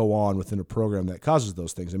could go on within a program that causes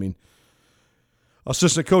those things. I mean,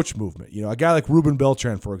 assistant coach movement. You know, a guy like Ruben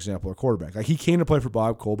Beltran, for example, a quarterback. Like he came to play for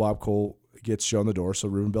Bob Cole. Bob Cole gets shown the door, so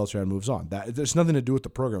Ruben Beltran moves on. There's nothing to do with the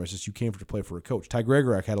program. It's just you came to play for a coach. Ty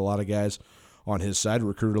Gregorak had a lot of guys on his side,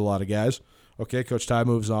 recruited a lot of guys. Okay, Coach Ty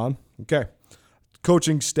moves on. Okay.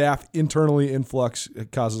 Coaching staff internally influx,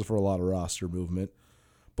 it causes for a lot of roster movement.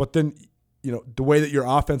 But then, you know, the way that your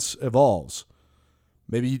offense evolves,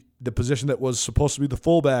 maybe the position that was supposed to be the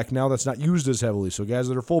fullback, now that's not used as heavily. So guys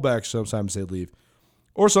that are fullbacks, sometimes they leave.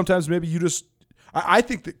 Or sometimes maybe you just – I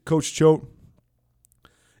think that Coach Choate,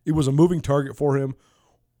 it was a moving target for him,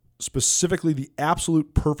 specifically the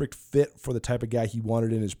absolute perfect fit for the type of guy he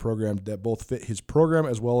wanted in his program that both fit his program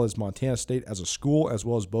as well as Montana State as a school as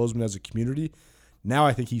well as Bozeman as a community. Now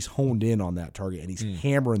I think he's honed in on that target and he's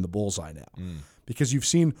hammering the bullseye now because you've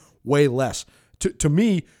seen way less. To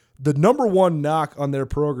me, the number one knock on their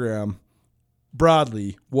program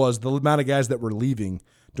broadly was the amount of guys that were leaving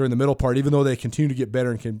during the middle part, even though they continue to get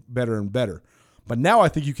better and better and better. But now I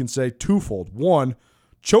think you can say twofold. One,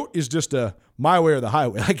 Choate is just a my way or the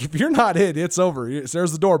highway. Like if you're not in, it's over.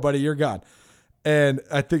 There's the door, buddy. You're gone. And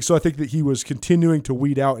I think that he was continuing to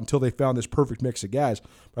weed out until they found this perfect mix of guys. But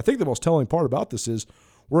I think the most telling part about this is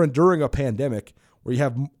we're enduring a pandemic where you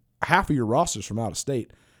have half of your rosters from out of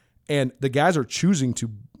state, and the guys are choosing to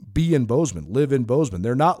be in Bozeman, live in Bozeman.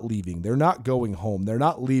 They're not leaving. They're not going home. They're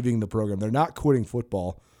not leaving the program. They're not quitting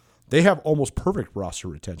football. They have almost perfect roster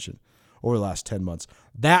retention over the last 10 months.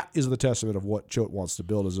 That is the testament of what Choate wants to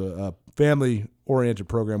build as a family-oriented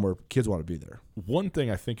program where kids want to be there. One thing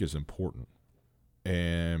I think is important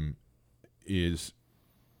is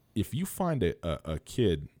if you find a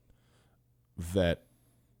kid that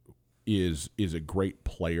is a great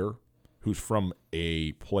player who's from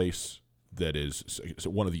a place that is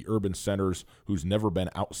one of the urban centers, who's never been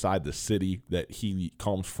outside the city that he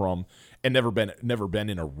comes from, and never been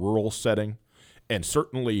in a rural setting, and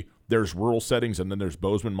certainly there's rural settings, and then there's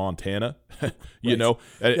Bozeman, Montana. you know,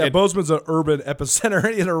 and Bozeman's an urban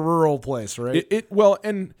epicenter in a rural place, right?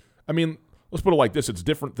 And I mean, let's put it like this: it's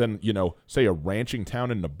different than say a ranching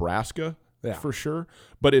town in Nebraska, for sure.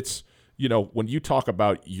 But it's when you talk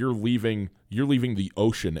about you're leaving the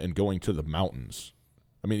ocean and going to the mountains.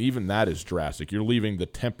 I mean, even that is drastic. You're leaving the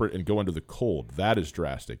temperate and going to the cold. That is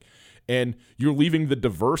drastic. And you're leaving the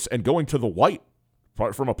diverse and going to the white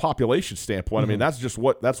from a population standpoint. I mean, that's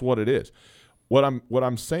what it is. What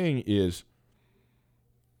I'm saying is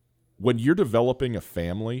when you're developing a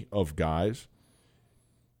family of guys,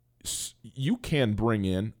 you can bring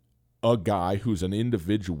in a guy who's an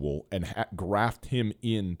individual and graft him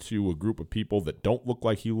into a group of people that don't look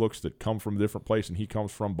like he looks, that come from a different place and he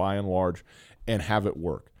comes from by and large, and have it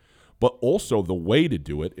work. But also the way to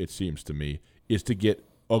do it, it seems to me, is to get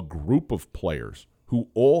a group of players who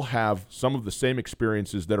all have some of the same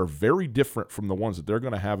experiences that are very different from the ones that they're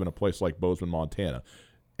going to have in a place like Bozeman, Montana.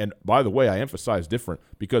 And by the way, I emphasize different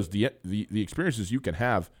because the experiences you can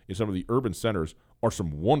have in some of the urban centers are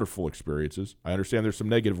some wonderful experiences. I understand there's some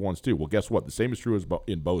negative ones too. Well, guess what? The same is true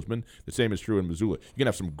in Bozeman. The same is true in Missoula. You can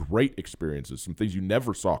have some great experiences, some things you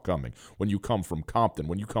never saw coming when you come from Compton,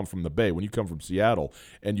 when you come from the Bay, when you come from Seattle,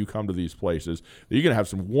 and you come to these places. You're going to have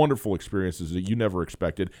some wonderful experiences that you never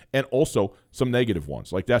expected, and also some negative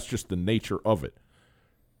ones. Like, that's just the nature of it.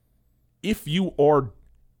 If you are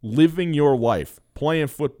living your life, playing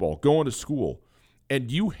football, going to school, and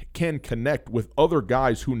you can connect with other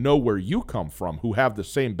guys who know where you come from, who have the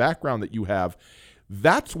same background that you have,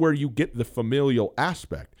 that's where you get the familial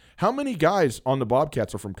aspect. How many guys on the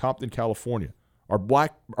Bobcats are from Compton, California? Are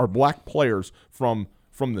black players from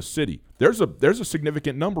the city? There's a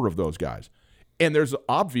significant number of those guys. And there's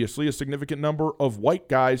obviously a significant number of white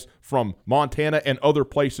guys from Montana and other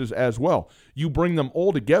places as well. You bring them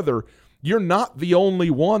all together. You're not the only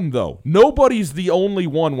one, though. Nobody's the only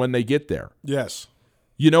one when they get there. Yes.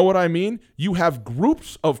 You know what I mean? You have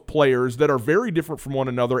groups of players that are very different from one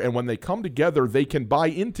another, and when they come together, they can buy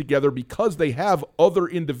in together because they have other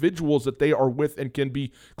individuals that they are with and can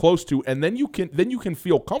be close to, and then you can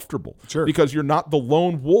feel comfortable. Sure. Because you're not the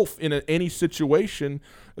lone wolf in any situation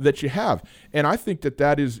that you have. And I think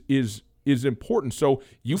that is important. So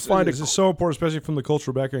this is so important, especially from the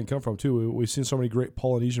cultural background you come from too. We've seen so many great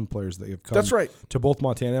Polynesian players that have come. That's right. To both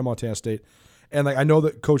Montana and Montana State. And I know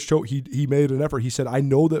that Coach Choate, he made an effort. He said, I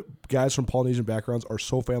know that guys from Polynesian backgrounds are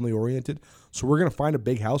so family oriented, so we're going to find a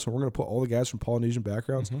big house and we're going to put all the guys from Polynesian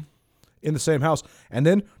backgrounds in the same house. And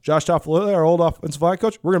then Josh Toffoli, our old offensive line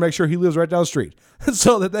coach, we're going to make sure he lives right down the street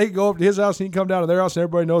so that they can go up to his house and he can come down to their house and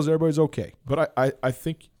everybody knows everybody's okay. But I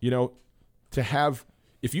think, to have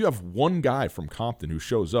 – if you have one guy from Compton who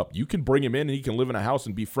shows up, you can bring him in and he can live in a house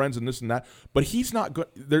and be friends and this and that. But he's not good.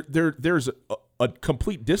 There's a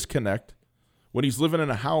complete disconnect when he's living in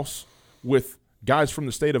a house with guys from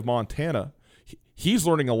the state of Montana. He's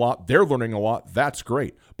learning a lot. They're learning a lot. That's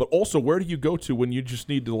great. But also, where do you go to when you just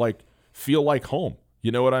need to feel like home?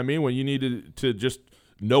 You know what I mean? When you need to just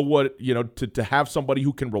know what, to have somebody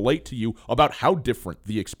who can relate to you about how different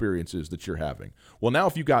the experience is that you're having. Well, now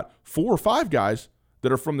if you've got 4 or 5 guys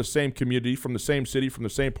that are from the same community, from the same city, from the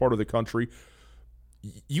same part of the country,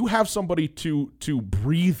 you have somebody to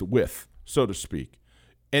breathe with, so to speak.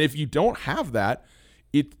 And if you don't have that,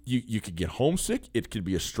 you could get homesick. It could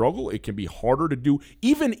be a struggle. It can be harder to do,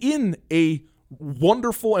 even in a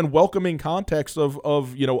wonderful and welcoming context of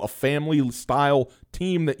a family-style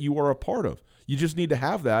team that you are a part of. You just need to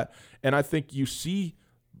have that. And I think you see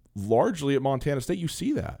largely at Montana State, you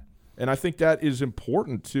see that. And I think that is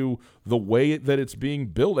important to the way that it's being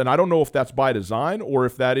built. And I don't know if that's by design or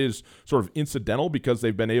if that is sort of incidental because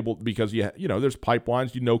they've been able – because, there's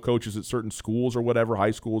pipelines. Coaches at certain schools or whatever, high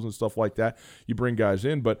schools and stuff like that. You bring guys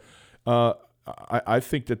in. But I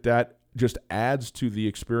think that just adds to the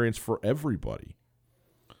experience for everybody.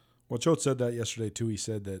 Well, Choate said that yesterday too. He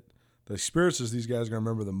said that the experiences these guys are going to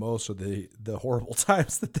remember the most are the horrible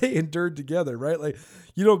times that they endured together, right? Like,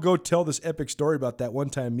 you don't go tell this epic story about that one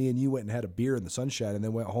time me and you went and had a beer in the sunshine and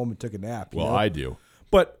then went home and took a nap. Well, I do.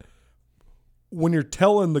 But when you're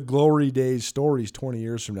telling the glory days stories 20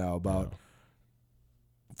 years from now about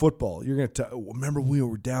football, you're going to tell, remember we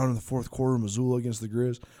were down in the fourth quarter in Missoula against the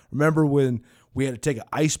Grizz? Remember when we had to take an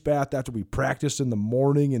ice bath after we practiced in the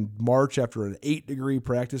morning in March after an 8-degree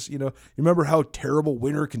practice? You remember how terrible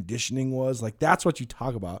winter conditioning was? Like, that's what you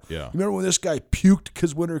talk about. Yeah. You remember when this guy puked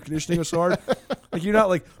because winter conditioning was so hard? Like, you're not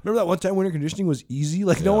like, remember that one time winter conditioning was easy?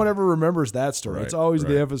 Like, no one ever remembers that story. Right, it's always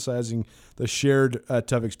the emphasizing the shared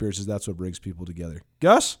tough experiences. That's what brings people together.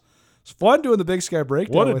 Gus, it's fun doing the Big Sky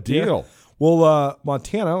Breakdown. What a with deal. You. Well,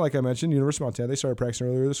 Montana, like I mentioned, University of Montana, they started practicing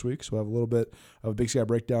earlier this week, so we'll have a little bit of a Big Sky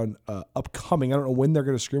Breakdown upcoming. I don't know when they're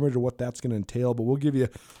going to scrimmage or what that's going to entail, but we'll give you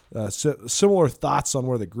similar thoughts on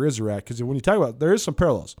where the Grizz are at, because when you talk about, there is some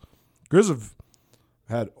parallels. Grizz have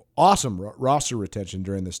had awesome roster retention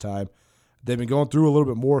during this time. They've been going through a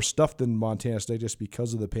little bit more stuff than Montana State just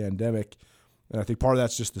because of the pandemic, and I think part of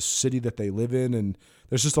that's just the city that they live in, and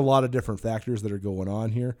there's just a lot of different factors that are going on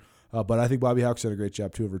here. But I think Bobby Hauck's did a great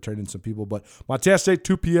job, too, of returning some people. But Montana State,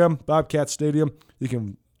 2 p.m., Bobcat Stadium.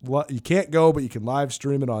 You can't go, but you can live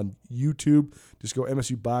stream it on YouTube. Just go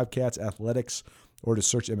MSU Bobcats Athletics or just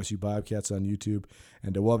search MSU Bobcats on YouTube.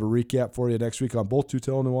 And we'll have a recap for you next week on both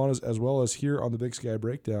Tutel and Nuanez, as well as here on the Big Sky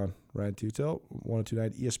Breakdown. Ryan Tutel,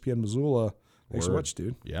 1029 ESPN Missoula. Thanks so much,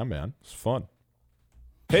 dude. Yeah, man. It's fun.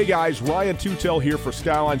 Hey guys, Ryan Tutel here for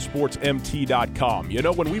SkylineSportsMT.com. You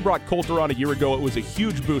know, when we brought Colter on a year ago, it was a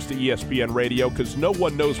huge boost to ESPN Radio because no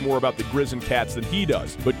one knows more about the Grizz and Cats than he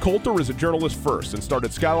does. But Colter is a journalist first and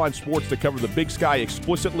started Skyline Sports to cover the Big Sky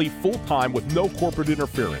explicitly, full-time, with no corporate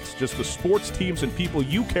interference. Just the sports teams and people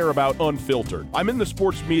you care about unfiltered. I'm in the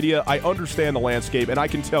sports media, I understand the landscape, and I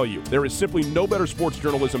can tell you, there is simply no better sports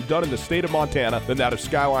journalism done in the state of Montana than that of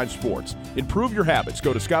Skyline Sports. Improve your habits.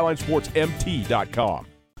 Go to SkylineSportsMT.com.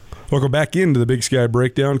 Welcome back into the Big Sky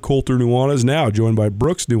Breakdown. Colter Nuanez now joined by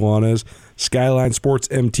Brooks Nuanez,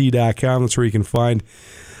 SkylineSportsMT.com. That's where you can find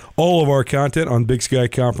all of our content on Big Sky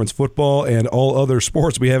Conference football and all other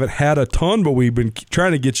sports. We haven't had a ton, but we've been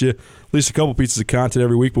trying to get you at least a couple pieces of content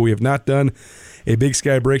every week, but we have not done a Big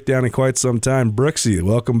Sky Breakdown in quite some time. Brooksy,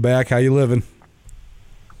 welcome back. How you living?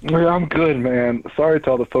 I'm good, man. Sorry to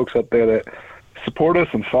all the folks out there that support us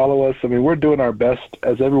and follow us. I mean, we're doing our best,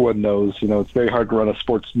 as everyone knows. You know, it's very hard to run a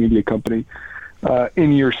sports media company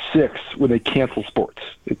in year 6 when they cancel sports.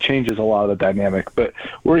 It changes a lot of the dynamic. But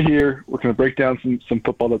we're here. We're going to break down some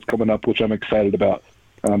football that's coming up, which I'm excited about.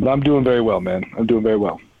 But I'm doing very well, man. I'm doing very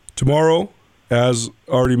well. Tomorrow, as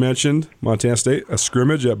already mentioned, Montana State, a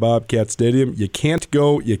scrimmage at Bobcat Stadium. You can't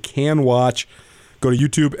go. You can watch. Go to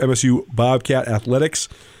YouTube, MSU Bobcat Athletics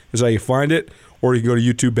is how you find it. Or you can go to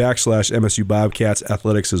YouTube /MSU Bobcats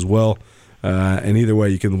Athletics as well. And either way,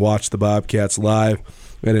 you can watch the Bobcats live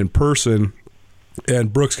and in person.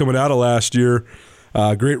 And Brooks, coming out of last year,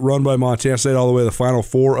 great run by Montana State all the way to the Final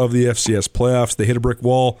Four of the FCS playoffs. They hit a brick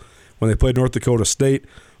wall when they played North Dakota State.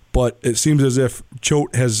 But it seems as if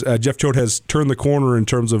Jeff Choate has turned the corner in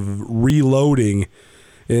terms of reloading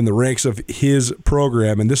in the ranks of his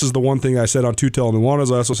program. And this is the one thing I said on Tutel and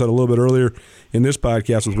Nuanez. I also said a little bit earlier in this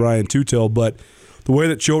podcast with Ryan Tutel. But the way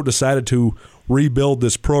that Choate decided to rebuild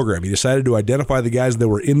this program, he decided to identify the guys that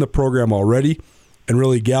were in the program already and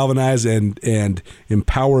really galvanize and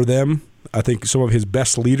empower them. I think some of his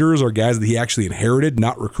best leaders are guys that he actually inherited,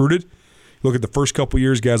 not recruited. Look at the first couple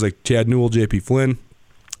years, guys like Chad Newell, J.P. Flynn.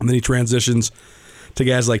 And then he transitions to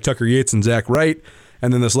guys like Tucker Yates and Zach Wright.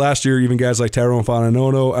 And then this last year, even guys like Tyrone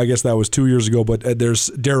Fonanono, I guess that was 2 years ago, but there's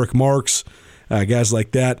Derek Marks, guys like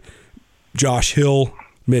that, Josh Hill,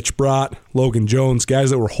 Mitch Brott, Logan Jones, guys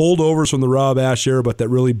that were holdovers from the Rob Ash era, but that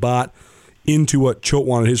really bought into what Choate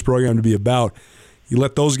wanted his program to be about. You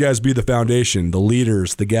let those guys be the foundation, the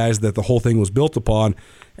leaders, the guys that the whole thing was built upon,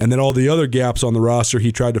 and then all the other gaps on the roster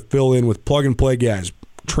he tried to fill in with plug-and-play guys,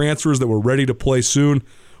 transfers that were ready to play soon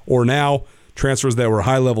or now, transfers that were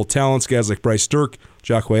high-level talents, guys like Bryce Stirk,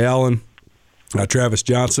 Jacquay Allen, Travis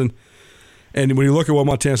Johnson. And when you look at what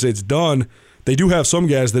Montana State's done, they do have some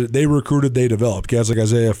guys that they recruited, they developed. Guys like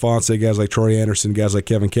Isaiah Fonse, guys like Troy Anderson, guys like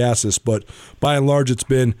Kevin Cassis. But by and large, it's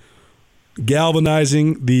been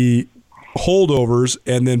galvanizing the holdovers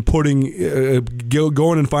and then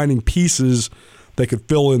going and finding pieces that could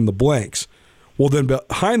fill in the blanks. Well, then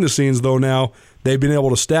behind the scenes, though, now they've been able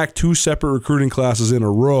to stack 2 separate recruiting classes in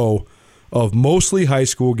a row of mostly high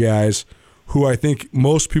school guys who I think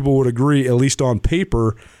most people would agree, at least on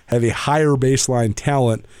paper, have a higher baseline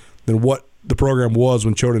talent than what the program was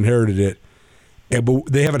when Choate inherited it.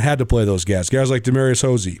 But they haven't had to play those guys. Guys like Demarius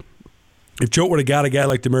Hosey. If Choate would have got a guy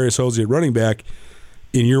like Demarius Hosey at running back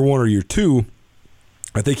in year 1 or year 2,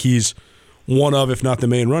 I think he's one of, if not the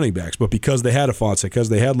main running backs. But because they had Afonso, because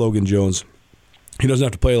they had Logan Jones, he doesn't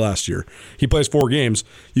have to play last year. He plays 4 games.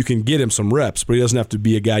 You can get him some reps, but he doesn't have to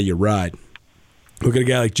be a guy you ride. Look at a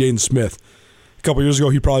guy like Jaden Smith. A couple years ago,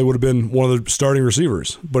 he probably would have been one of the starting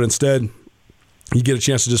receivers, but instead, you get a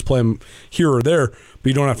chance to just play him here or there, but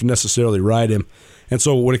you don't have to necessarily ride him. And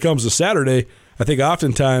so when it comes to Saturday, I think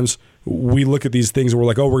oftentimes we look at these things and we're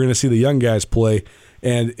like, oh, we're going to see the young guys play.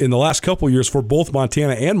 And in the last couple of years, for both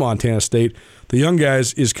Montana and Montana State, the young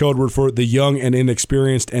guys is code word for the young and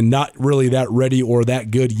inexperienced and not really that ready or that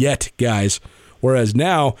good yet guys. Whereas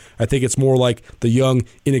now, I think it's more like the young,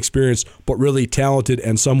 inexperienced, but really talented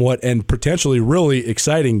and somewhat and potentially really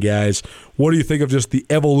exciting guys. What do you think of just the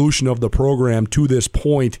evolution of the program to this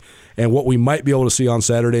point and what we might be able to see on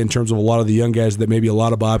Saturday in terms of a lot of the young guys that maybe a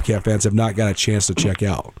lot of Bobcat fans have not got a chance to check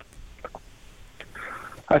out?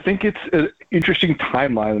 I think it's an interesting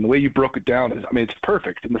timeline, and the way you broke it down is, I mean, it's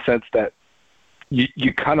perfect in the sense that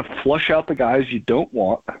you kind of flush out the guys you don't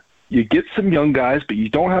want. You get some young guys, but you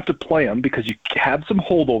don't have to play them because you have some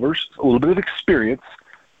holdovers, a little bit of experience.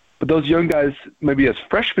 But those young guys, maybe as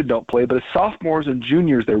freshmen, don't play, but as sophomores and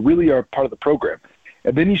juniors, they really are part of the program.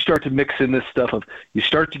 And then you start to mix in this stuff of you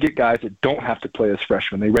start to get guys that don't have to play as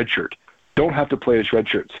freshmen. They redshirt. Don't have to play as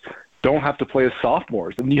redshirts. Don't have to play as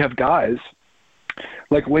sophomores. And you have guys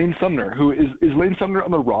like Lane Sumner, who is Lane Sumner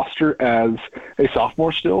on the roster as a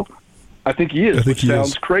sophomore still? I think he is, which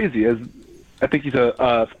sounds crazy. I think he's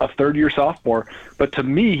a third-year sophomore, but to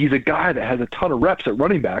me, he's a guy that has a ton of reps at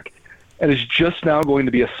running back and is just now going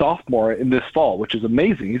to be a sophomore in this fall, which is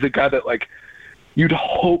amazing. He's a guy that, like, you'd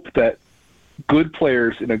hope that good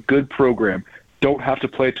players in a good program don't have to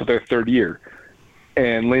play till their third year.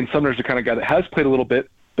 And Lane Sumner's the kind of guy that has played a little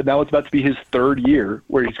bit, but now it's about to be his third year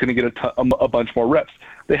where he's going to get a bunch more reps.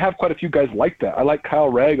 They have quite a few guys like that. I like Kyle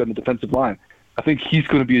Ragg on the defensive line. I think he's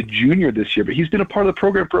going to be a junior this year, but he's been a part of the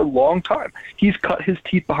program for a long time. He's cut his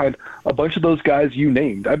teeth behind a bunch of those guys you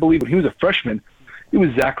named. I believe when he was a freshman, it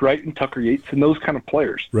was Zach Wright and Tucker Yates and those kind of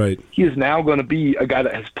players. Right. He is now going to be a guy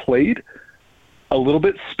that has played a little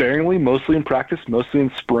bit sparingly, mostly in practice, mostly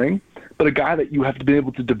in spring, but a guy that you have to be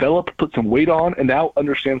able to develop, put some weight on, and now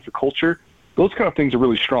understands the culture. Those kind of things are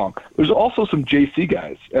really strong. There's also some JC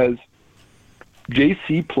guys. As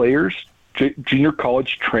JC players, junior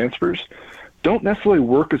college transfers, don't necessarily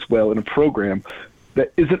work as well in a program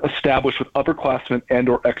that isn't established with upperclassmen and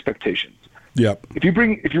or expectations. Yep. If you're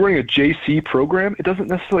running a JC program, it doesn't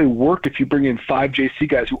necessarily work if you bring in 5 JC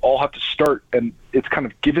guys who all have to start and it's kind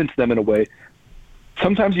of given to them in a way.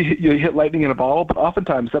 Sometimes you hit lightning in a bottle, but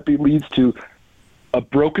oftentimes that leads to a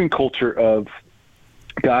broken culture of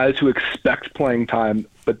guys who expect playing time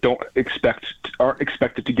but aren't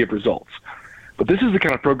expected to give results. But this is the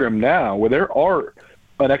kind of program now where there are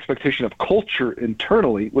an expectation of culture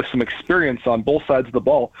internally with some experience on both sides of the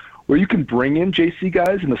ball where you can bring in JC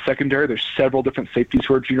guys in the secondary. There's several different safeties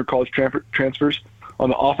who are junior college transfers on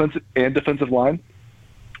the offensive and defensive line,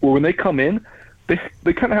 where when they come in,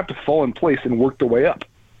 they kind of have to fall in place and work their way up.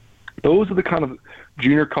 Those are the kind of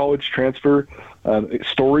junior college transfer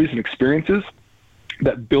stories and experiences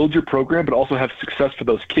that build your program but also have success for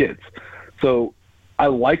those kids. So I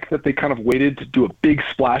like that they kind of waited to do a big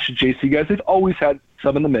splash of JC guys. They've always had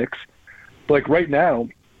some in the mix. But like right now,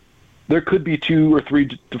 there could be 2 or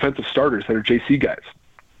 3 defensive starters that are JC guys,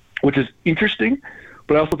 which is interesting,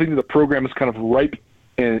 but I also think that the program is kind of ripe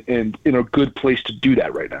and in a good place to do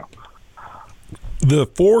that right now. The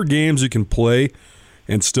 4 games you can play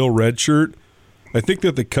and still redshirt, I think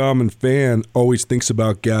that the common fan always thinks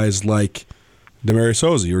about guys like Demarius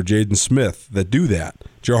Hosey or Jaden Smith that do that,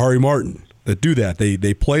 Jahari Martin that do that.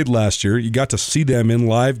 They played last year. You got to see them in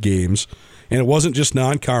live games, and it wasn't just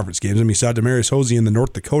non-conference games. I mean, you saw Demarius Hosey in the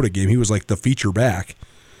North Dakota game. He was like the feature back.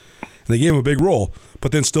 And they gave him a big role,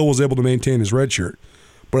 but then still was able to maintain his red shirt.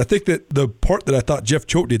 But I think that the part that I thought Jeff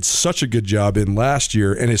Choate did such a good job in last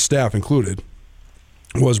year, and his staff included,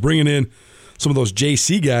 was bringing in some of those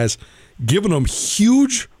JC guys, giving them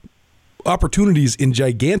huge opportunities in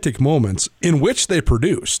gigantic moments in which they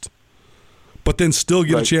produced, but then still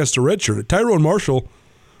get a chance to redshirt it. Tyrone Marshall,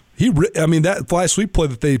 that fly sweep play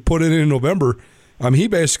that they put in November, he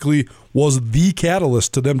basically was the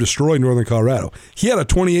catalyst to them destroying Northern Colorado. He had a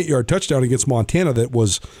 28-yard touchdown against Montana that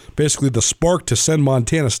was basically the spark to send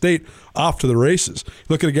Montana State off to the races.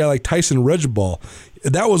 Look at a guy like Tyson Regiball.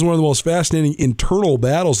 That was one of the most fascinating internal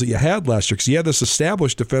battles that you had last year because you had this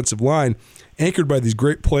established defensive line anchored by these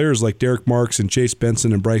great players like Derek Marks and Chase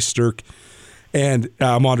Benson and Bryce Stirk and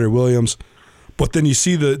Andre Williams. But then you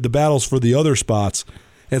see the battles for the other spots.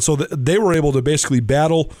 And so they were able to basically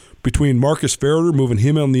battle between Marcus Farrer, moving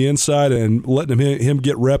him on the inside and letting him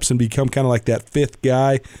get reps and become kind of like that 5th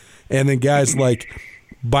guy. And then guys like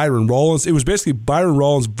Byron Rollins. It was basically Byron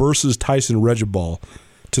Rollins versus Tyson Regiball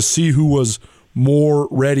to see who was more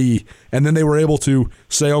ready. And then they were able to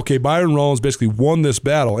say, okay, Byron Rollins basically won this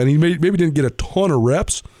battle. And he maybe didn't get a ton of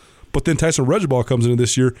reps, but then Tyson Regiball comes into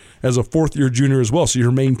this year as a 4th-year junior as well. So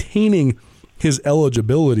you're maintaining his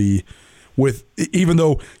eligibility with, even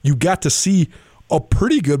though you got to see a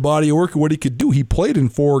pretty good body of work of what he could do. He played in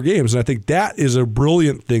 4 games, and I think that is a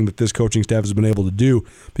brilliant thing that this coaching staff has been able to do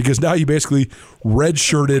because now you basically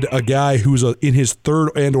redshirted a guy who's in his 3rd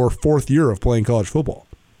and or 4th year of playing college football.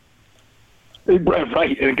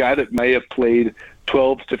 Right, and a guy that may have played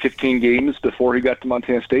 12 to 15 games before he got to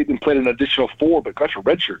Montana State and played an additional 4 but got your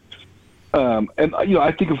redshirt. And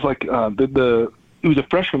I think of like it was a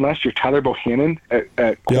freshman last year, Tyler Bohannon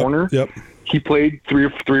at corner. Yep. He played 3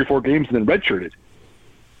 or 4 games and then redshirted.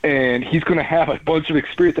 And he's going to have a bunch of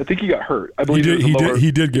experience. I think he got hurt. I believe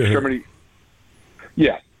he did get hurt.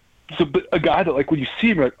 Yeah. So, but a guy that, like, when you see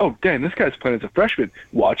him, you're like, oh, damn, this guy's playing as a freshman.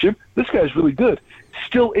 Watch him. This guy's really good.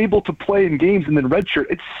 Still able to play in games and then redshirt.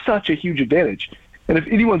 It's such a huge advantage. And if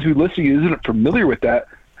anyone who's listening isn't familiar with that,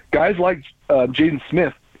 guys like Jaden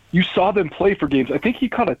Smith, you saw them play for games. I think he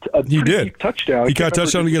caught a touchdown. He caught a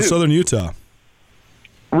touchdown against Southern Utah.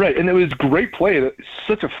 Right, and it was great play.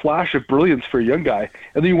 Such a flash of brilliance for a young guy.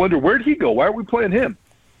 And then you wonder, where'd he go? Why aren't we playing him?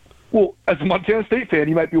 Well, as a Montana State fan,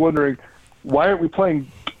 you might be wondering, why aren't we playing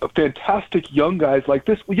fantastic young guys like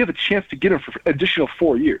this? Well, you have a chance to get them for additional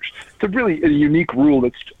 4 years. It's a really a unique rule.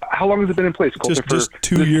 How long has it been in place? Just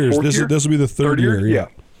 2 years. This will be the third year. Yeah.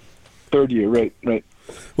 Third year, right.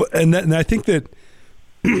 Well, and I think that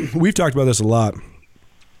we've talked about this a lot.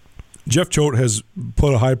 Jeff Choate has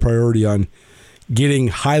put a high priority on getting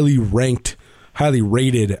highly ranked, highly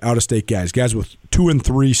rated out-of-state guys with 2 and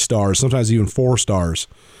 3 stars, sometimes even 4 stars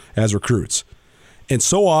as recruits. And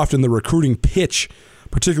so often the recruiting pitch,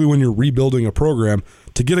 particularly when you're rebuilding a program,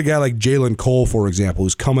 to get a guy like Jalen Cole, for example,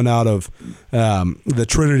 who's coming out of the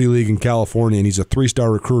Trinity League in California, and he's a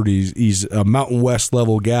 3-star recruit. He's a Mountain West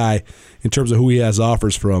level guy in terms of who he has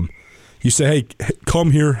offers from. You say, hey,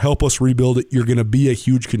 come here, help us rebuild it. You're going to be a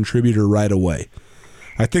huge contributor right away.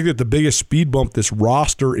 I think that the biggest speed bump this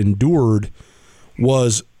roster endured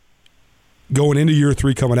was going into year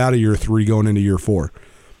 3, coming out of year 3, going into year 4.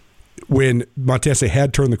 When Montana State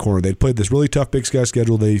had turned the corner, they'd played this really tough Big Sky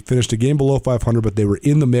schedule. They finished a game below 500, but they were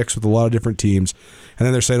in the mix with a lot of different teams. And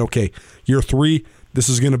then they're saying, okay, year 3, this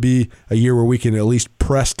is going to be a year where we can at least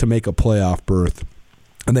press to make a playoff berth.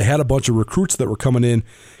 And they had a bunch of recruits that were coming in,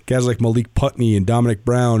 guys like Malik Putney and Dominic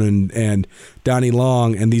Brown and Donnie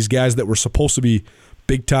Long, and these guys that were supposed to be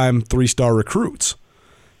big-time 3-star recruits.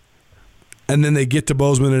 And then they get to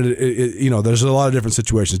Bozeman, and there's a lot of different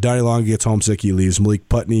situations. Donnie Long gets homesick, he leaves. Malik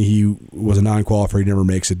Putney, he was a non-qualifier, he never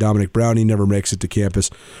makes it. Dominic Brown, he never makes it to campus.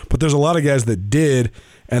 But there's a lot of guys that did,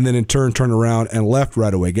 and then in turn turned around and left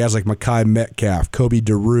right away. Guys like Makai Metcalf, Kobe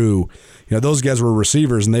DeRue, those guys were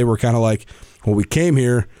receivers, and they were kind of like, well, we came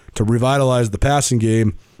here to revitalize the passing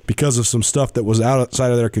game because of some stuff that was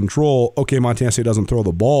outside of their control. Okay, Montana State doesn't throw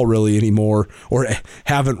the ball really anymore, or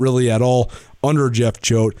haven't really at all under Jeff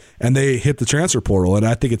Choate, and they hit the transfer portal. And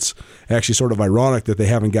I think it's actually sort of ironic that they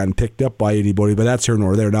haven't gotten picked up by anybody, but that's here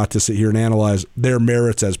nor there, not to sit here and analyze their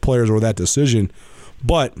merits as players or that decision.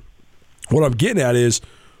 But what I'm getting at is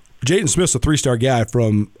Jayden Smith's a 3-star guy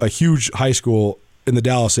from a huge high school in the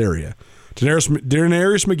Dallas area. Denarius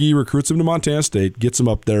McGee recruits him to Montana State, gets him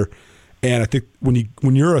up there, and I think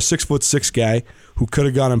when you're a 6'6" guy who could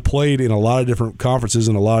have gone and played in a lot of different conferences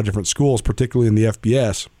in a lot of different schools, particularly in the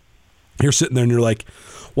FBS, you're sitting there and you're like,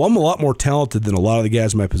 well, I'm a lot more talented than a lot of the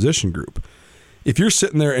guys in my position group. If you're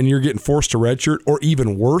sitting there and you're getting forced to redshirt, or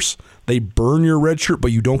even worse, they burn your redshirt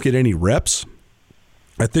but you don't get any reps,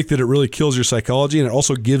 I think that it really kills your psychology, and it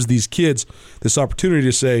also gives these kids this opportunity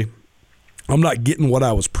to say, I'm not getting what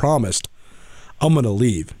I was promised. I'm going to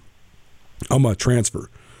leave. I'm going to transfer.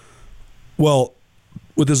 Well,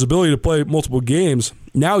 with his ability to play multiple games,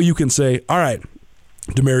 now you can say, all right,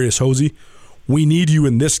 Demarius Hosey, we need you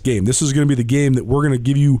in this game. This is going to be the game that we're going to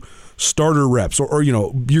give you starter reps, or you're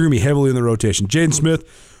going to be heavily in the rotation. Jayden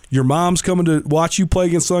Smith, your mom's coming to watch you play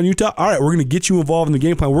against Southern Utah. All right, we're going to get you involved in the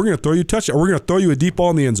game plan. We're going to throw you a touchdown. We're going to throw you a deep ball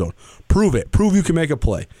in the end zone. Prove it. Prove you can make a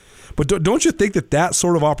play. But don't you think that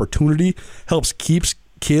sort of opportunity helps keeps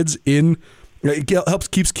kids in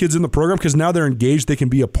the program, because now they're engaged, they can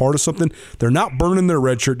be a part of something. They're not burning their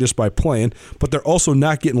red shirt just by playing, but they're also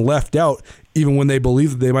not getting left out even when they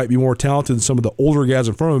believe that they might be more talented than some of the older guys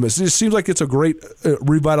in front of them. It just seems like it's a great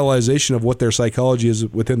revitalization of what their psychology is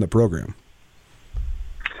within the program.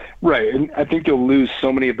 Right, and I think you'll lose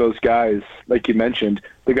so many of those guys, like you mentioned,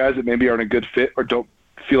 the guys that maybe aren't a good fit or don't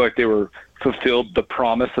feel like they were fulfilled the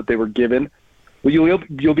promise that they were given. Well,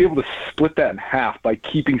 you'll be able to split that in half by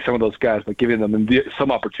keeping some of those guys, by giving them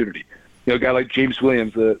some opportunity. A guy like James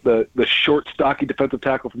Williams, the short, stocky defensive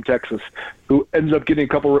tackle from Texas, who ended up getting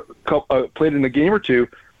played in a game or two,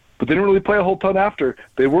 but they didn't really play a whole ton after.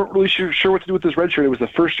 They weren't really sure what to do with this red shirt. It was the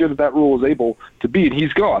first year that rule was able to be, and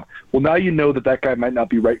he's gone. Well, now you know that guy might not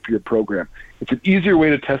be right for your program. It's an easier way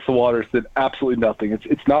to test the waters than absolutely nothing.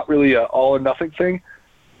 It's not really an all or nothing thing.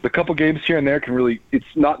 The couple games here and there can really, it's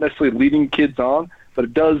not necessarily leading kids on, but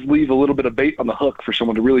it does leave a little bit of bait on the hook for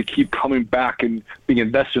someone to really keep coming back and being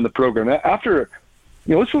invested in the program. After,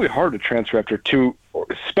 it's really hard to transfer after 2 or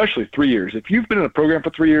especially 3 years. If you've been in a program for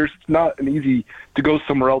 3 years, it's not an easy to go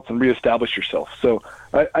somewhere else and reestablish yourself. So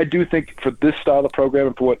I do think for this style of program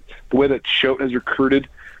and for the way that Choate has recruited,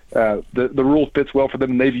 the rule fits well for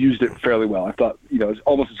them, and they've used it fairly well. I thought, it's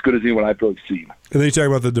almost as good as anyone I've really seen. And then you talk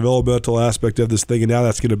about the developmental aspect of this thing, and now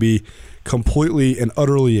that's going to be completely and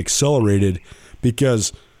utterly accelerated,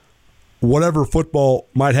 because whatever football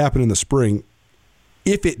might happen in the spring,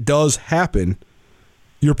 if it does happen,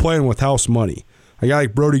 you're playing with house money. A guy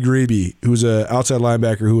like Brody Grebe, who's an outside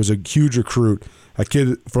linebacker who was a huge recruit, a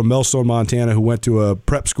kid from Millstone, Montana, who went to a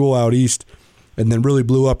prep school out east, and then really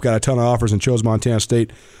blew up, got a ton of offers, and chose Montana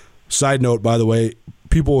State. Side note, by the way,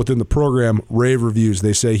 people within the program rave reviews.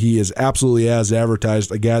 They say he is absolutely as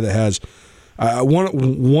advertised, a guy that has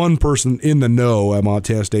one person in the know at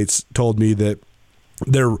Montana State told me that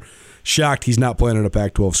they're shocked he's not playing at a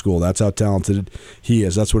Pac-12 school. That's how talented he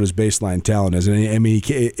is. That's what his baseline talent is. And I mean,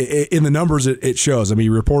 in the numbers, it shows. I mean, he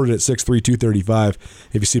reported at 6'3", 235.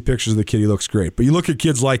 If you see pictures of the kid, he looks great. But you look at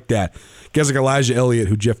kids like that, guys like Elijah Elliott,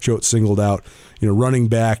 who Jeff Choate singled out, running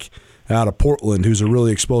back out of Portland, who's a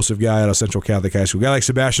really explosive guy out of Central Catholic High School. A guy like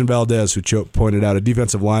Sebastian Valdez, who Choate pointed out, a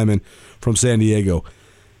defensive lineman from San Diego.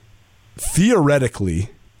 Theoretically,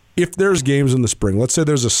 if there's games in the spring, let's say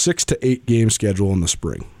there's a 6 to 8 game schedule in the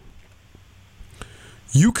spring,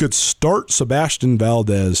 you could start Sebastian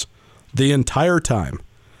Valdez the entire time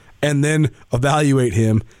and then evaluate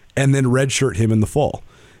him and then redshirt him in the fall.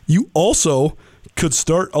 You also could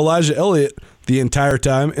start Elijah Elliott the entire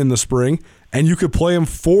time in the spring, and you could play him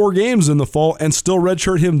 4 games in the fall and still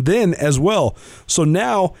redshirt him then as well. So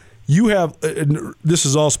now you have, this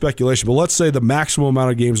is all speculation, but let's say the maximum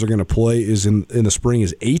amount of games they're going to play is in the spring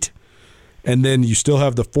is 8. And then you still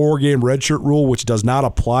have the 4-game redshirt rule, which does not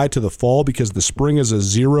apply to the fall because the spring is a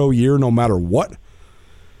 0 year no matter what.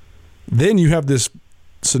 Then you have this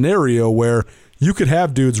scenario where you could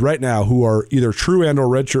have dudes right now who are either true and or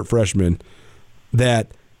redshirt freshmen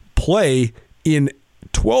that play in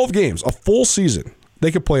 12 games, a full season. They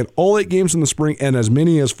could play in all 8 games in the spring and as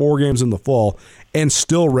many as 4 games in the fall and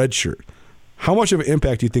still redshirt. How much of an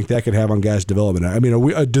impact do you think that could have on guys' development? I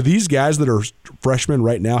mean, do these guys that are freshmen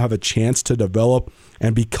right now have a chance to develop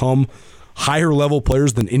and become higher-level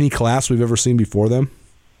players than any class we've ever seen before them?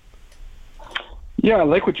 Yeah, I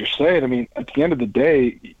like what you're saying. I mean, at the end of the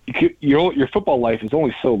day, your football life is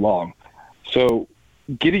only so long. So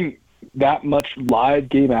getting that much live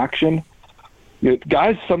game action,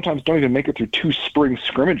 guys sometimes don't even make it through 2 spring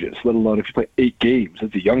scrimmages, let alone if you play 8 games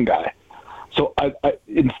as a young guy. So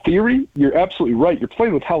in theory, you're absolutely right. You're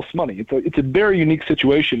playing with house money. It's a very unique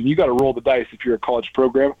situation. You got to roll the dice if you're a college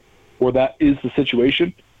program where that is the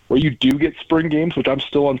situation, where you do get spring games, which I'm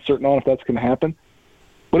still uncertain on if that's going to happen.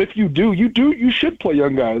 But if you do, you should play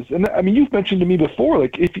young guys. And I mean, you've mentioned to me before,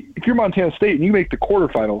 like if you're Montana State and you make the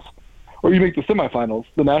quarterfinals or you make the semifinals,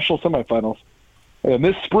 the national semifinals, and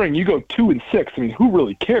this spring you go 2-6. I mean, who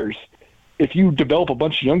really cares if you develop a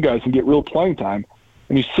bunch of young guys and get real playing time?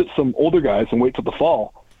 And you sit some older guys and wait till the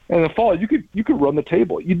fall. And in the fall, you could run the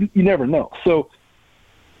table. You never know. So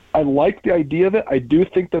I like the idea of it. I do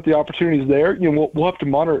think that the opportunity is there. We'll have to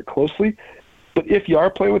monitor it closely. But if you are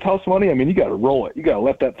playing with house money, I mean, you got to roll it. You got to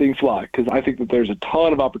let that thing fly because I think that there's a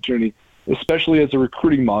ton of opportunity, especially as a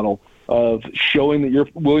recruiting model of showing that you're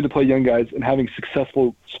willing to play young guys and having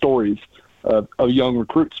successful stories of young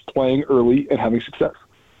recruits playing early and having success.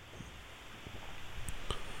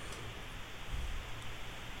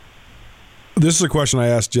 This is a question I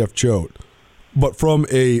asked Jeff Choate, but from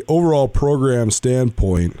a overall program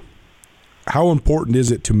standpoint, how important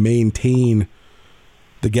is it to maintain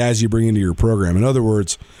the guys you bring into your program? In other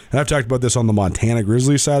words, and I've talked about this on the Montana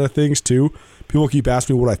Grizzlies side of things too, people keep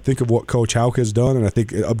asking me what I think of what Coach Hauck has done, and I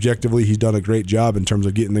think objectively he's done a great job in terms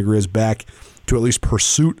of getting the Grizz back to at least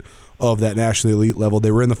pursuit of that nationally elite level.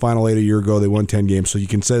 They were in the Final 8 a year ago. They won 10 games, so you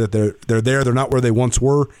can say that they're there. They're not where they once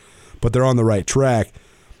were, but they're on the right track.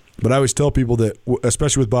 But I always tell people that,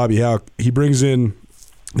 especially with Bobby Hauck, he brings in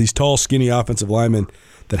these tall, skinny offensive linemen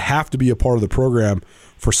that have to be a part of the program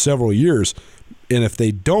for several years. And if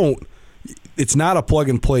they don't, it's not a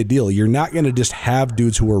plug-and-play deal. You're not going to just have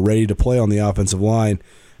dudes who are ready to play on the offensive line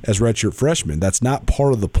as redshirt freshmen. That's not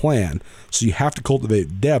part of the plan. So you have to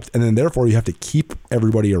cultivate depth, and then therefore you have to keep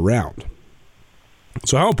everybody around.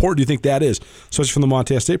 So how important do you think that is, especially from the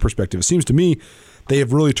Montana State perspective? It seems to me they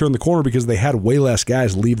have really turned the corner because they had way less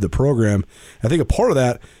guys leave the program. I think a part of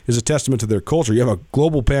that is a testament to their culture. You have a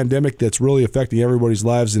global pandemic that's really affecting everybody's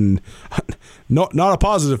lives in not a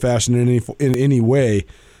positive fashion in any way,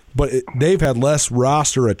 but they've had less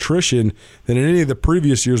roster attrition than in any of the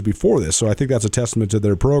previous years before this. So I think that's a testament to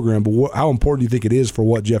their program. But how important do you think it is for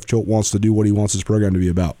what Jeff Choate wants to do, what he wants his program to be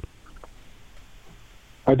about?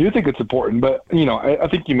 I do think it's important, but I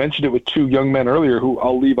think you mentioned it with 2 young men earlier who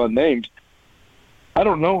I'll leave unnamed. I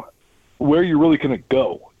don't know where you're really going to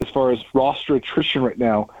go as far as roster attrition right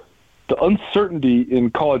now. The uncertainty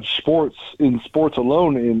in college sports, in sports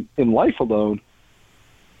alone, in life alone,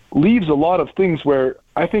 leaves a lot of things where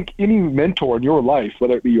I think any mentor in your life,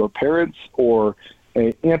 whether it be your parents or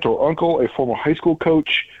an aunt or uncle, a former high school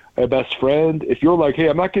coach, a best friend, if you're like, hey,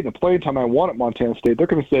 I'm not getting the playing time I want at Montana State, they're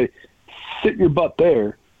going to say, sit your butt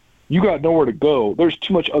there. You got nowhere to go. There's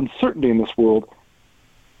too much uncertainty in this world.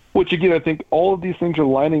 which again, I think all of these things are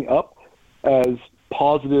lining up as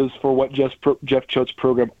positives for what Jeff Choate's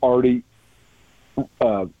program already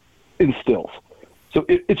instills. So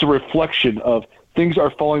it's a reflection of things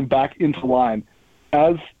are falling back into line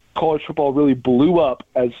as college football really blew up,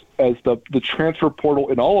 as the transfer portal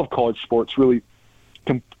in all of college sports really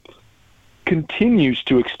continues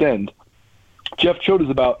to extend. Jeff Choate is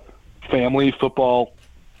about family, football,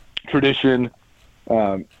 tradition,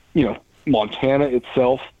 Montana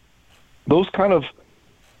itself. Those kind of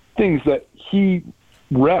things that he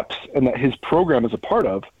reps and that his program is a part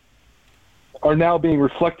of are now being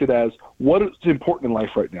reflected as what is important in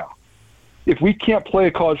life right now. If we can't play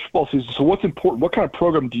a college football season, so what's important? What kind of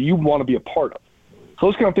program do you want to be a part of? So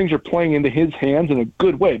those kind of things are playing into his hands in a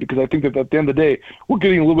good way, because I think that at the end of the day, we're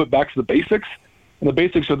getting a little bit back to the basics, and the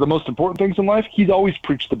basics are the most important things in life. He's always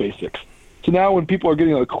preached the basics. So now when people are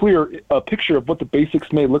getting a clear picture of what the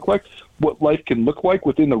basics may look like, what life can look like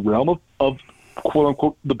within the realm of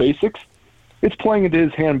quote-unquote the basics, it's playing into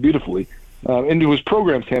his hand beautifully, into his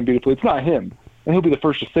program's hand beautifully. It's not him, and he'll be the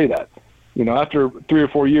first to say that. After 3 or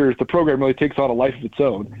 4 years, the program really takes on a life of its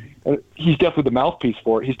own. And he's definitely the mouthpiece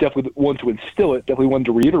for it. He's definitely the one to instill it, definitely one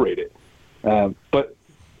to reiterate it. But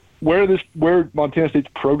where Montana State's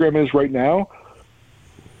program is right now,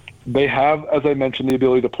 they have, as I mentioned, the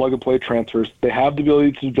ability to plug and play transfers. They have the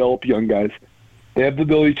ability to develop young guys. They have the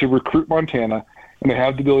ability to recruit Montana, and they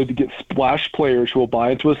have the ability to get splash players who will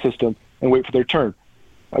buy into a system and wait for their turn.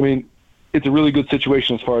 I mean, it's a really good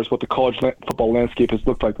situation as far as what the college football landscape has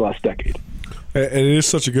looked like the last decade. And it is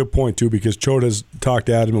such a good point, too, because Choate has talked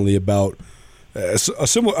adamantly about a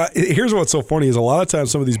similar here's what's so funny is a lot of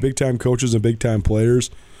times some of these big-time coaches and big-time players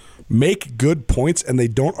make good points, and they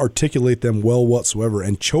don't articulate them well whatsoever.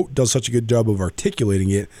 And Choate does such a good job of articulating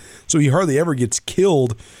it, so he hardly ever gets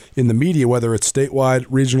killed in the media, whether it's statewide,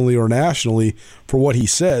 regionally, or nationally, for what he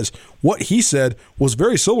says. What he said was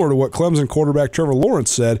very similar to what Clemson quarterback Trevor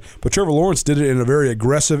Lawrence said, but Trevor Lawrence did it in a very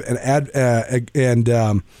aggressive and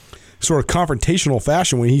sort of confrontational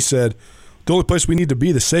fashion when he said, the only place we need to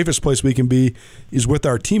be, the safest place we can be, is with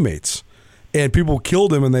our teammates. And people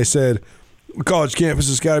killed him, and they said, college campus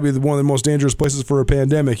has got to be one of the most dangerous places for a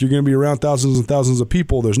pandemic. You're going to be around thousands and thousands of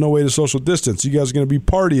people. There's no way to social distance. You guys are going to be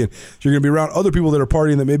partying. You're going to be around other people that are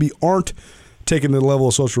partying that maybe aren't taking the level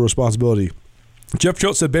of social responsibility. Jeff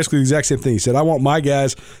Choate said basically the exact same thing. He said, I want my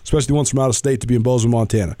guys, especially the ones from out of state, to be in Bozeman,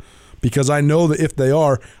 Montana, because I know that if they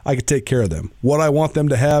are, I can take care of them. What I want them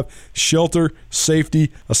to have, shelter,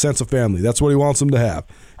 safety, a sense of family. That's what he wants them to have.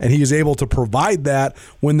 And he is able to provide that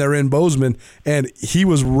when they're in Bozeman, and he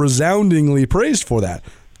was resoundingly praised for that.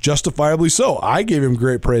 Justifiably so. I gave him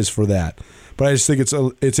great praise for that. But I just think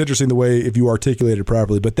it's interesting the way if you articulate it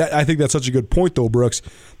properly. But I think that's such a good point, though, Brooks,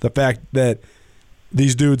 the fact that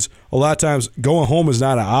these dudes, a lot of times, going home is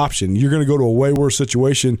not an option. You're going to go to a way worse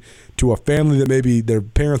situation, to a family that maybe their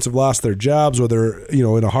parents have lost their jobs, or they're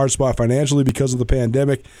in a hard spot financially because of the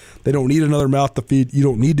pandemic. They don't need another mouth to feed. You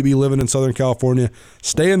don't need to be living in Southern California.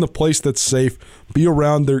 Stay in the place that's safe. Be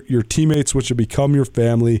around your teammates, which will become your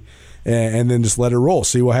family, and then just let it roll.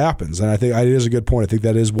 See what happens. And I think it is a good point. I think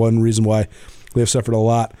that is one reason why they've suffered a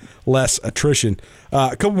lot less attrition.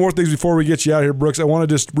 A couple more things before we get you out here, Brooks. I want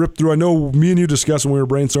to just rip through. I know me and you discussed when we were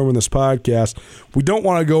brainstorming this podcast. We don't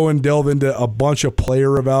want to go and delve into a bunch of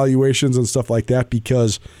player evaluations and stuff like that,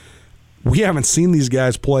 because we haven't seen these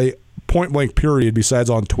guys play point blank period, besides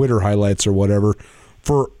on Twitter highlights or whatever,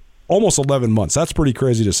 for almost 11 months. That's pretty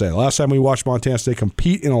crazy to say. The last time we watched Montana State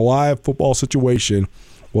compete in a live football situation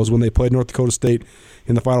was when they played North Dakota State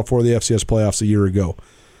in the Final Four of the FCS playoffs a year ago,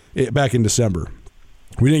 back in December.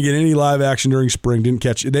 We didn't get any live action during spring.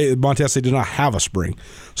 Montana State did not have a spring,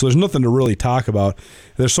 so there's nothing to really talk about.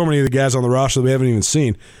 There's so many of the guys on the roster that we haven't even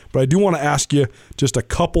seen. But I do want to ask you just a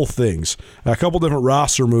couple things, a couple different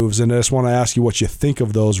roster moves, and I just want to ask you what you think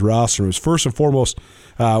of those roster moves. First and foremost,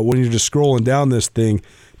 when you're just scrolling down this thing,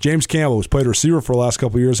 James Campbell, who's played receiver for the last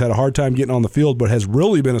couple of years, had a hard time getting on the field, but has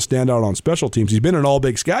really been a standout on special teams. He's been an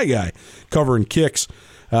all-Big Sky guy, covering kicks.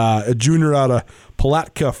 A junior out of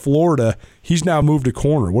Palatka, Florida. He's now moved to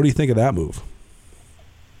corner. What do you think of that move?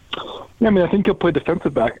 Yeah, I mean, I think he'll play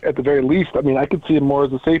defensive back at the very least. I mean, I could see him more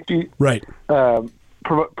as a safety, right?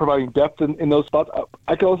 Providing depth in those spots.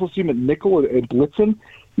 I could also see him at nickel and blitzing.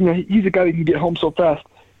 He's a guy that can get home so fast.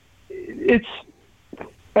 It's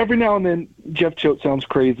every now and then Jeff Choate sounds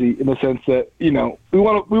crazy in the sense that we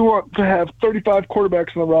want to have 35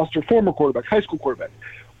 quarterbacks on the roster, former quarterbacks, high school quarterbacks.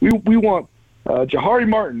 We want Jahari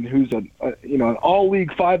Martin, who's an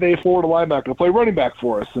all-league 5A Florida linebacker, to play running back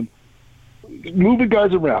for us and moving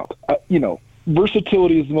guys around.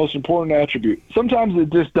 versatility is the most important attribute. Sometimes it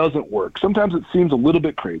just doesn't work. Sometimes it seems a little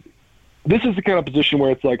bit crazy. This is the kind of position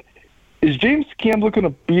where it's like, is James Campbell going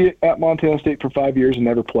to be at Montana State for 5 years and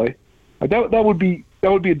never play? Like that would be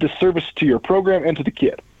a disservice to your program and to the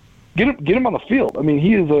kid. Get him on the field. I mean,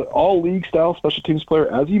 he is an all-league style special teams player,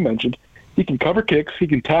 as you mentioned. He can cover kicks. He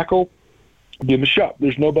can tackle. Give him a shot.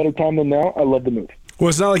 There's no better time than now. I love the move. Well,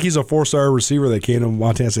 it's not like he's a 4-star receiver that came to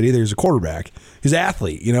Montana State either. He's a quarterback. He's an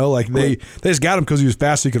athlete. Like they just got him because he was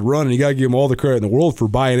fast, he could run, and you got to give him all the credit in the world for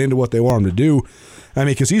buying into what they want him to do. I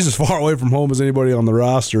mean, because he's as far away from home as anybody on the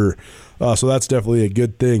roster, so that's definitely a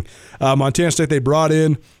good thing. Montana State, they brought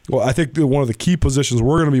in, well, I think one of the key positions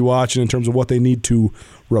we're going to be watching in terms of what they need to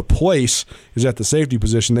replace is at the safety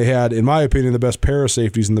position. They had, in my opinion, the best pair of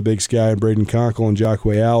safeties in the Big Sky, Braden Conkle and Jacque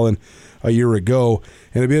Allen, a year ago.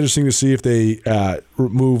 And it'd be interesting to see if they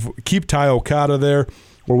keep Ty Okada there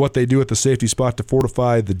or what they do at the safety spot to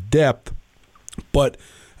fortify the depth. But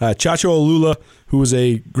Chacho Alula, who is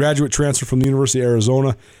a graduate transfer from the University of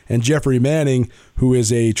Arizona, and Jeffrey Manning, who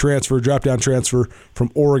is a drop-down transfer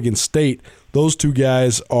from Oregon State. Those two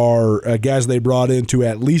guys are guys they brought in to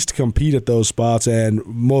at least compete at those spots and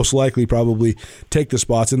most likely probably take the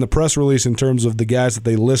spots. In the press release, in terms of the guys that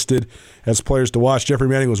they listed as players to watch, Jeffrey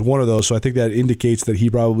Manning was one of those, so I think that indicates that he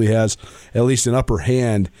probably has at least an upper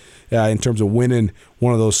hand in terms of winning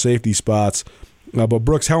one of those safety spots. But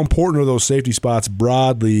Brooks, how important are those safety spots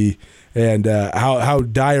broadly, and how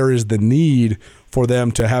dire is the need for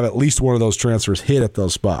them to have at least one of those transfers hit at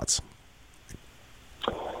those spots?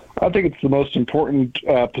 I think it's the most important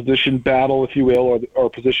position battle, if you will, or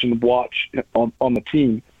position watch on the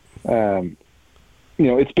team.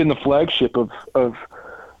 It's been the flagship of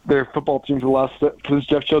their football team since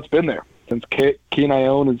Jeff Choate's been there, since Kane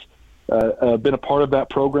Ione has been a part of that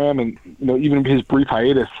program, and even his brief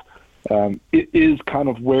hiatus. It is kind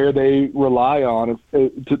of where they rely on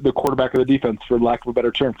the quarterback of the defense, for lack of a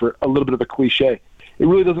better term, for a little bit of a cliche. It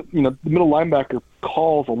really doesn't, the middle linebacker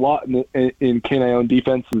calls a lot in Kane Ione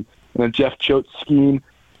defense and a Jeff Choate scheme.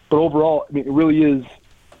 But overall, I mean, it really is,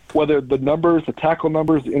 whether the numbers, the tackle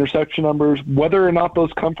numbers, the interception numbers, whether or not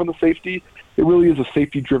those come from the safety, it really is a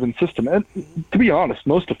safety-driven system. And to be honest,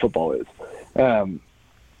 most of football is.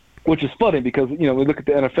 Which is funny because, we look at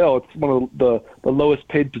the NFL, it's one of the lowest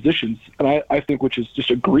paid positions, and I think which is just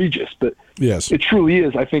egregious. But yes, it truly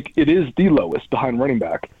is. I think it is the lowest behind running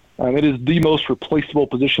back. It is the most replaceable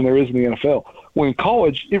position there is in the NFL. When in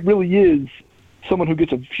college, it really is someone who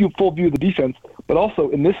gets a full view of the defense, but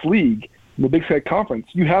also in this league, in the Big Sky Conference,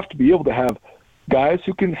 you have to be able to have guys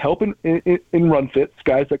who can help in run fits,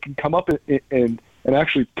 guys that can come up and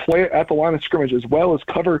actually play at the line of scrimmage, as well as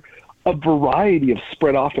cover a variety of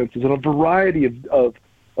spread offenses and a variety of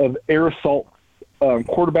air assault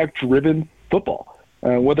quarterback-driven football.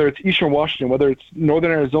 Whether it's Eastern Washington, whether it's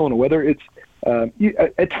Northern Arizona, whether it's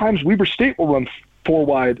at times Weber State will run 4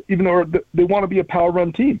 wide, even though they want to be a power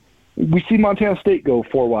run team. We see Montana State go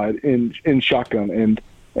 4 wide in shotgun,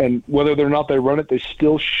 and whether or not they run it, they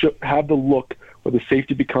still have the look where the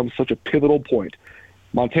safety becomes such a pivotal point.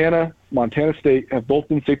 Montana State have both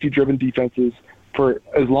been safety-driven defenses for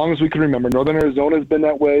as long as we can remember. Northern Arizona has been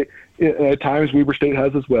that way. At times, Weber State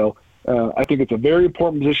has as well. I think it's a very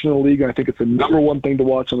important position in the league, and I think it's the number one thing to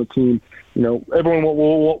watch on the team. Everyone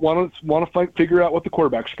will want to figure out what the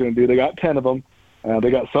quarterback's going to do. They got 10 of them.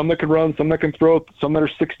 They got some that can run, some that can throw, some that are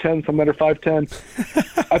 6'10", some that are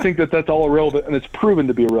 5'10". I think that's all irrelevant, and it's proven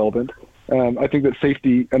to be irrelevant. I think that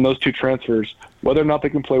safety and those two transfers, whether or not they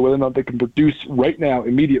can play, whether or not they can produce right now,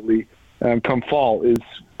 immediately, come fall, is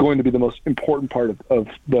going to be the most important part of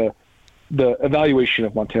the evaluation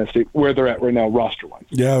of Montana State, where they're at right now, roster-wise.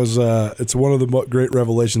 Yeah, it's one of the great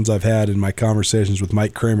revelations I've had in my conversations with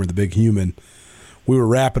Mike Kramer, the big human. We were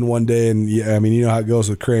rapping one day, and I mean, you know how it goes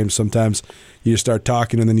with Kramer. Sometimes you just start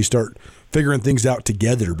talking, and then you start figuring things out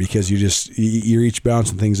together because you're each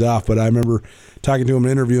bouncing things off. But I remember talking to him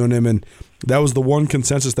and interviewing him, and that was the one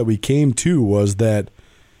consensus that we came to, was that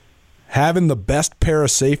having the best pair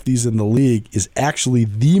of safeties in the league is actually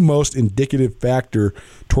the most indicative factor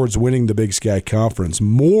towards winning the Big Sky Conference,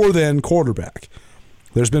 more than quarterback.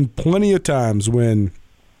 There's been plenty of times when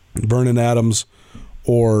Vernon Adams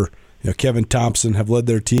or Kevin Thompson have led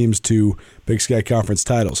their teams to Big Sky Conference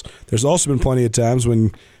titles. There's also been plenty of times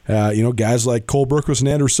when guys like Cole Berquist and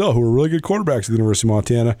Andrew Sell, who were really good quarterbacks at the University of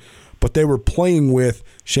Montana, but they were playing with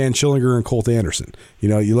Shan Schillinger and Colt Anderson.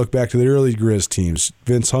 You look back to the early Grizz teams,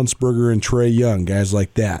 Vince Huntsberger and Trey Young, guys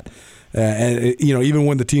like that. And even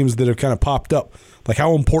when the teams that have kind of popped up, like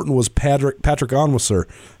how important was Patrick Onwuasor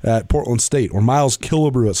at Portland State or Miles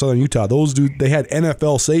Killebrew at Southern Utah? Those dudes, they had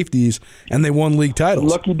NFL safeties and they won league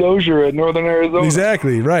titles. Lucky Dozier at Northern Arizona.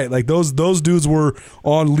 Exactly, right. Like those dudes were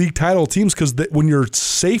on league title teams because when your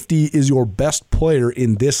safety is your best player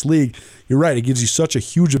in this league, you're right. It gives you such a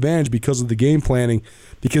huge advantage because of the game planning,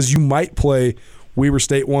 because you might play Weber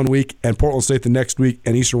State one week and Portland State the next week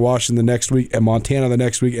and Eastern Washington the next week and Montana the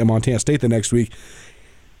next week and Montana State the next week.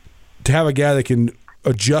 To have a guy that can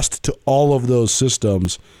adjust to all of those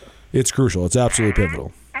systems, it's crucial. It's absolutely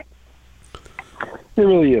pivotal. It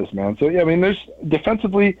really is, man. So, yeah, I mean, there's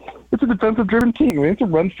defensively, it's a defensive-driven team. I mean, it's a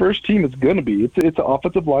run-first team. It's going to be. It's an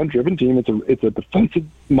offensive line-driven team. It's a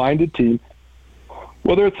defensive-minded team.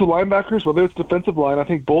 Whether it's the linebackers, whether it's defensive line, I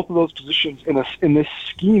think both of those positions in this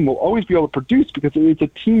scheme will always be able to produce because it's a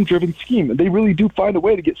team-driven scheme, and they really do find a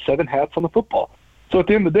way to get 7 hats on the football. So at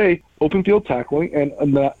the end of the day, open field tackling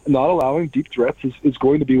and not allowing deep threats is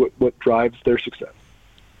going to be what drives their success.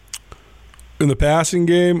 In the passing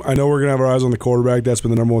game, I know we're going to have our eyes on the quarterback. That's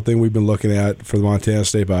been the number one thing we've been looking at for the Montana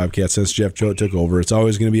State Bobcats since Jeff Choate took over. It's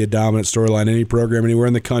always going to be a dominant storyline in any program anywhere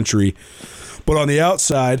in the country. But on the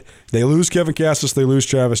outside, they lose Kevin Cassis, they lose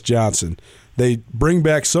Travis Johnson. They bring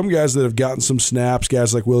back some guys that have gotten some snaps,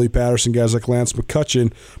 guys like Willie Patterson, guys like Lance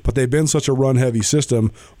McCutcheon, but they've been such a run-heavy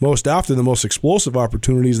system. Most often, the most explosive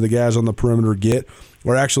opportunities the guys on the perimeter get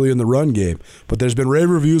are actually in the run game. But there's been rave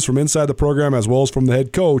reviews from inside the program as well as from the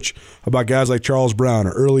head coach about guys like Charles Brown,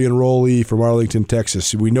 an early enrollee from Arlington,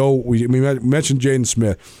 Texas. We mentioned Jaden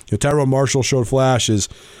Smith. Tyrone Marshall showed flashes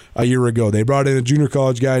a year ago. They brought in a junior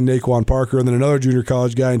college guy, Naquan Parker, and then another junior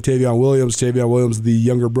college guy, Tavion Williams. Tavion Williams, the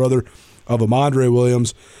younger brother of Amandre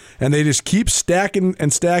Williams, and they just keep stacking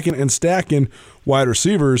and stacking and stacking wide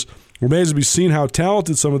receivers. Remains to be seen how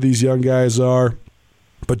talented some of these young guys are.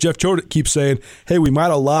 But Jeff Choate keeps saying, hey, we might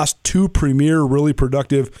have lost 2 premier, really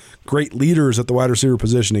productive, great leaders at the wide receiver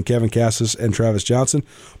position in Kevin Cassis and Travis Johnson,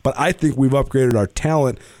 but I think we've upgraded our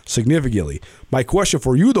talent significantly. My question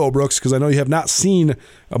for you, though, Brooks, because I know you have not seen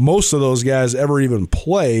most of those guys ever even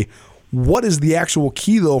play, what is the actual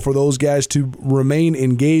key, though, for those guys to remain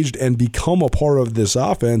engaged and become a part of this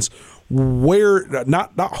offense? Where,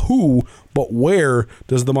 not who, but where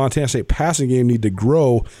does the Montana State passing game need to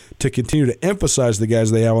grow to continue to emphasize the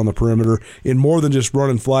guys they have on the perimeter in more than just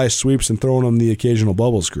running fly sweeps and throwing them the occasional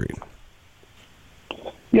bubble screen?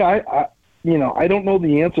 Yeah, I don't know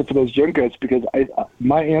the answer for those young guys because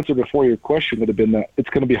my answer before your question would have been that it's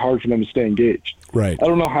going to be hard for them to stay engaged. Right. I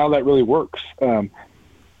don't know how that really works.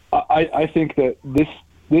 I think that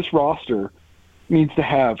this roster needs to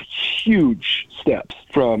have huge steps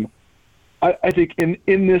from, I think,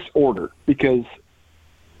 in this order, because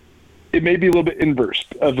it may be a little bit inverse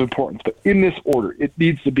of importance, but in this order, it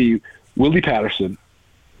needs to be Willie Patterson.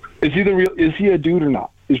 Is he a dude or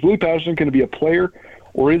not? Is Willie Patterson going to be a player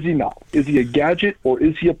or is he not? Is he a gadget or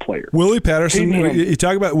is he a player? Willie Patterson, you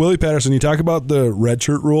talk about Willie Patterson, you talk about the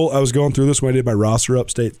redshirt rule. I was going through this when I did my roster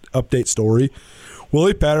update story.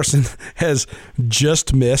 Willie Patterson has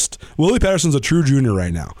just missed. Willie Patterson's a true junior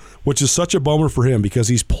right now, which is such a bummer for him because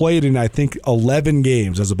he's played in, I think, 11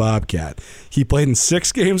 games as a Bobcat. He played in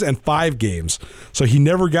 6 games and 5 games, so he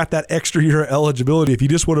never got that extra year of eligibility. If he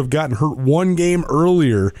just would have gotten hurt 1 game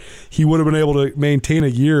earlier, he would have been able to maintain a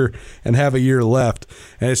year and have a year left,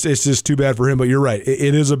 and it's just too bad for him. But you're right.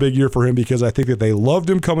 It is a big year for him because I think that they loved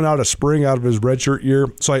him coming out of spring, out of his redshirt year.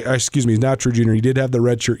 So, excuse me, he's not a true junior. He did have the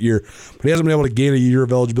redshirt year, but he hasn't been able to gain a year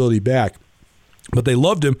of eligibility back. But they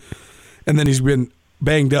loved him, and then he's been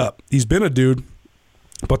banged up. He's been a dude,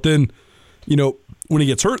 but then, when he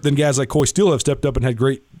gets hurt, then guys like Coy Steele have stepped up and had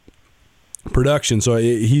great production, so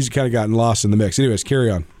he's kind of gotten lost in the mix. Anyways,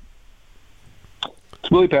 carry on.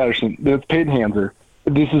 It's Willie Patterson. It's Peyton Hanser.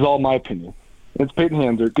 This is all my opinion. It's Peyton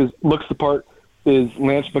Hanser because looks the part is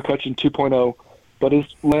Lance McCutcheon 2.0, but is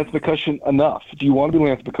Lance McCutcheon enough? Do you want to be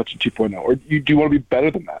Lance McCutcheon 2.0, or do you want to be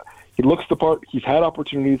better than that? He looks the part. He's had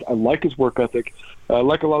opportunities. I like his work ethic. I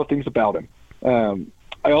like a lot of things about him.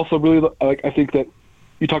 I also really I think that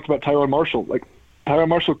you talked about Tyrone Marshall. Like Tyrone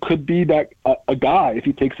Marshall could be that a guy if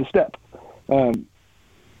he takes a step. And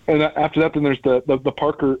after that, then there's the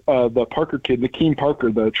Parker kid, Nakeem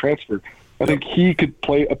Parker, the transfer. I think he could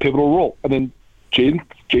play a pivotal role. And then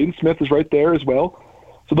Jaden Smith is right there as well.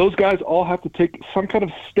 So those guys all have to take some kind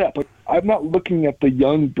of step. Like, I'm not looking at the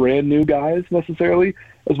young, brand new guys necessarily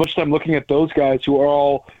as much as I'm looking at those guys who are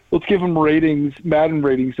all, let's give them ratings, Madden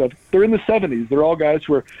ratings of, they're in the 70s. They're all guys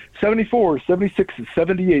who are 74s, 76s,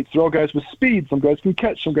 78s. They're all guys with speed. Some guys can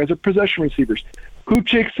catch. Some guys are possession receivers. Who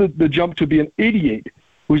takes the jump to be an 88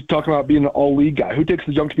 who's talking about being an all-league guy? Who takes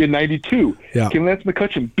the jump to be a 92? Yeah. Can Lance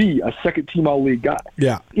McCutcheon be a second-team all-league guy?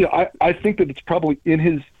 Yeah. I think that it's probably in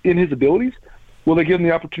his abilities. Will they give him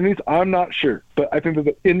the opportunities? I'm not sure. But I think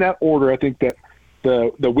that in that order, I think that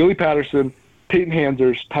the Willie Patterson, Peyton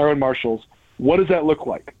Hansers, Tyron Marshalls, what does that look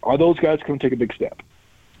like? Are those guys going to take a big step?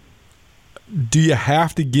 Do you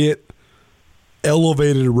have to get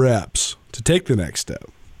elevated reps to take the next step?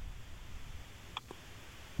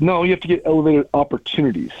 No, you have to get elevated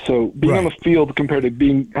opportunities. So being on the field compared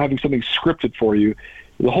to having something scripted for you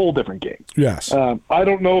is a whole different game. Yes. I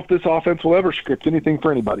don't know if this offense will ever script anything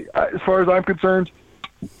for anybody. As far as I'm concerned,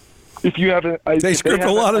 if you haven't, they script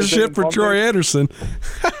a lot of shit for Troy Anderson.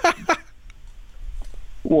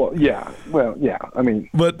 Well, yeah. I mean,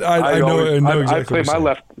 but I know exactly.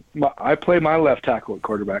 I play my left tackle at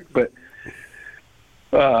quarterback, but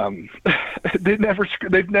they've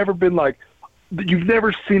never been like. You've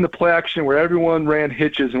never seen the play action where everyone ran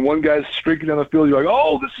hitches and one guy's streaking down the field. You're like,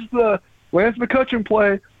 oh, this is the Lance McCutcheon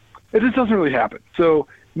play. It just doesn't really happen. So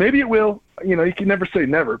maybe it will. You can never say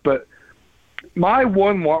never. But my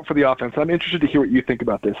one want for the offense, I'm interested to hear what you think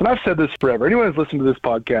about this. And I've said this forever. Anyone who's listened to this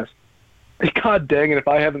podcast, God dang it if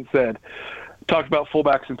I haven't talked about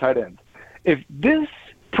fullbacks and tight ends. If this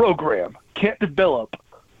program can't develop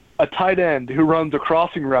a tight end who runs a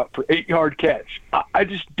crossing route for 8-yard catch, I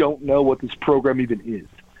just don't know what this program even is.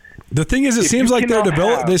 The thing is, it seems like they're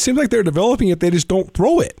developing it. They just don't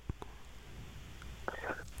throw it.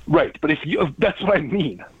 Right, but that's what I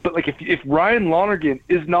mean. But like if Ryan Lonergan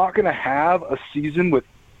is not going to have a season with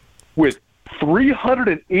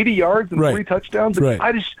 380 yards and 3 touchdowns,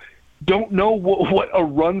 I just don't know what a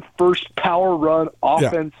run first power run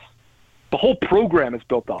offense. Yeah. The whole program is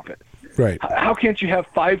built off it. Right. How can't you have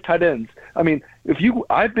 5 tight ends? I mean,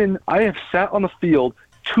 I have sat on the field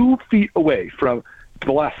 2 feet away from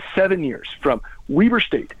the last 7 years from Weber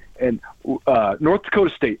State and North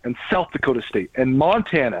Dakota State and South Dakota State and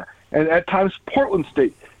Montana and at times Portland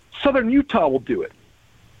State. Southern Utah will do it.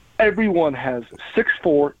 Everyone has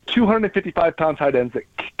 6'4", 255-pound tight ends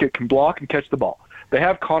that can block and catch the ball. They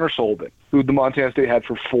have Connor Sullivan, who the Montana State had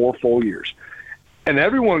for 4 full years. And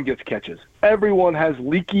everyone gets catches. Everyone has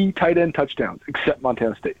leaky tight end touchdowns except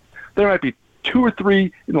Montana State. There might be 2 or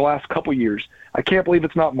 3 in the last couple years. I can't believe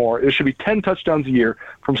it's not more. It should be 10 touchdowns a year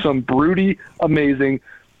from some broody, amazing.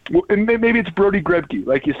 Maybe it's Brody Grebke,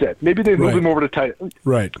 like you said. Maybe they move him over to tight end.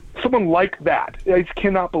 Right. Someone like that. I just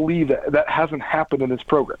cannot believe that hasn't happened in this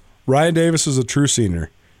program. Ryan Davis is a true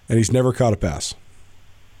senior, and he's never caught a pass.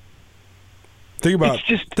 Think about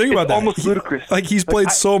that. Almost ludicrous. He's played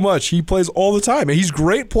so much. He plays all the time, and he's a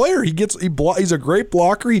great player. He's a great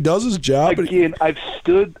blocker. He does his job. Again, I've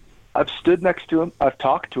stood next to him. I've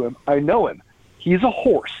talked to him. I know him. He's a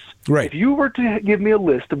horse. Right. If you were to give me a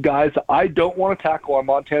list of guys that I don't want to tackle on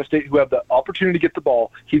Montana State who have the opportunity to get the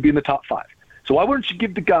ball, he'd be in the top 5. So why wouldn't you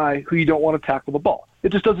give the guy who you don't want to tackle the ball?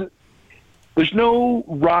 It just doesn't. There's no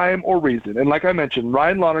rhyme or reason. And like I mentioned,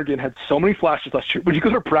 Ryan Lonergan had so many flashes last year. When you go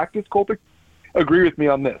to practice, Colton, agree with me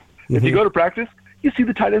on this. Mm-hmm. If you go to practice, you see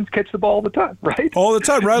the tight ends catch the ball all the time, right? All the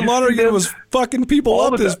time. Ryan Lonergan was fucking people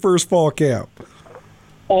up his first fall camp.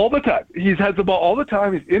 All the time. He's had the ball all the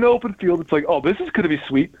time. He's in open field. It's like, oh, this is going to be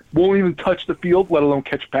sweet. Won't even touch the field, let alone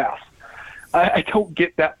catch a pass. I don't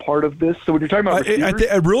get that part of this. So when you're talking about receivers,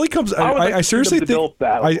 it really comes. I seriously think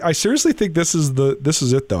that. I seriously think this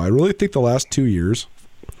is it though. I really think the last 2 years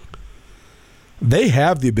they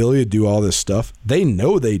have the ability to do all this stuff. They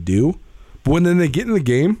know they do. But when then they get in the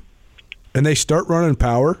game and they start running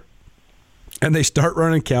power and they start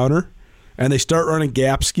running counter and they start running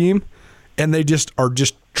gap scheme and they just are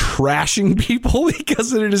trashing people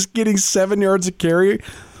because they're just getting 7 yards of carry.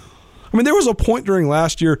 I mean, there was a point during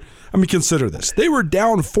last year. I mean, consider this. They were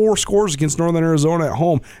down 4 scores against Northern Arizona at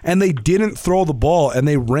home, and they didn't throw the ball, and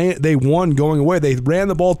they won going away. They ran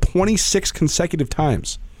the ball 26 consecutive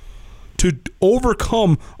times to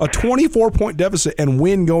overcome a 24-point deficit and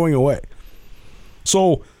win going away.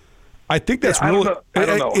 So I think that's really. I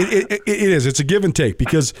don't know. It is. It's a give and take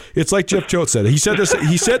because it's like Jeff Choate said. He said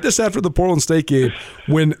this after the Portland State game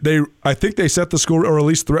when I think they set the school or at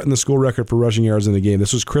least threatened the school record for rushing yards in the game.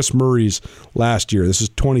 This was Chris Murray's last year. This is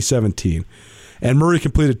 2017. And Murray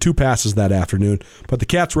completed 2 passes that afternoon, but the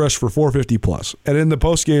Cats rushed for 450 plus. And in the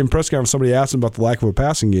post-game press conference, somebody asked him about the lack of a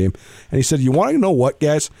passing game, and he said, "You want to know what,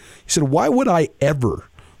 guys?" He said, "Why would I ever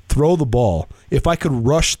throw the ball if I could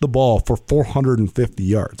rush the ball for 450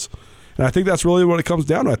 yards?" And I think that's really what it comes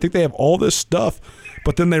down to. I think they have all this stuff,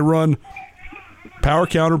 but then they run power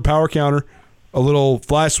counter, a little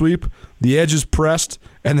fly sweep, the edge is pressed,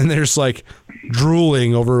 and then they're just like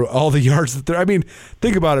drooling over all the yards that they're. I mean,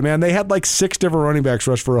 think about it, man. They had like 6 different running backs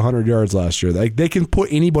rush for 100 yards last year. Like, they can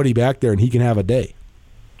put anybody back there, and he can have a day.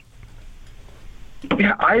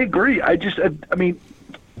 Yeah, I agree. I mean,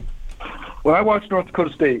 when I watched North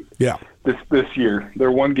Dakota State this year,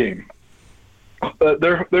 their one game,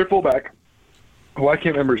 their fullback, who I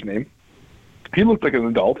can't remember his name, he looked like an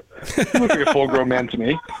adult. He looked like a full-grown man to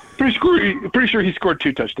me. Pretty sure he scored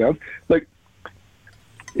 2 touchdowns. Like,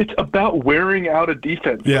 it's about wearing out a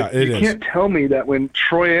defense. Yeah, like, it you is. can't tell me that when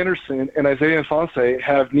Troy Anderson and Isaiah Fonse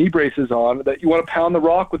have knee braces on that you want to pound the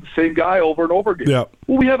rock with the same guy over and over again. Yeah.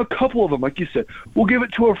 Well, we have a couple of them, like you said. We'll give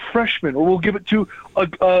it to a freshman, or we'll give it to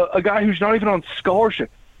a guy who's not even on scholarship.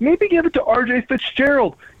 Maybe give it to R.J.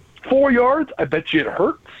 Fitzgerald. 4 yards, I bet you it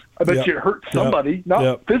hurts. I bet you it hurts somebody,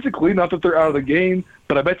 not physically, not that they're out of the game,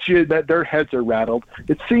 but I bet you that their heads are rattled.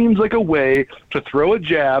 It seems like a way to throw a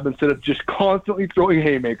jab instead of just constantly throwing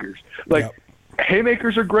haymakers. Like,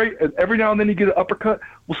 haymakers are great, and every now and then you get an uppercut.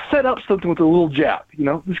 We'll set up something with a little jab,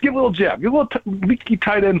 Just give a little jab. Give a little leaky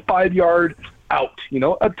tight end 5-yard out,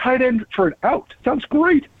 A tight end for an out. Sounds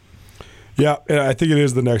great. Yeah, and I think it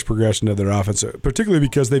is the next progression of their offense, particularly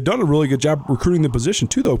because they've done a really good job recruiting the position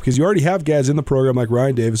too, though, because you already have guys in the program like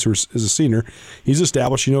Ryan Davis, who is a senior. He's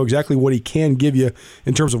established, you know exactly what he can give you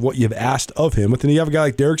in terms of what you've asked of him. But then you have a guy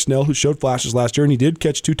like Derek Snell, who showed flashes last year, and he did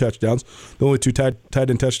catch 2 touchdowns, the only 2 tight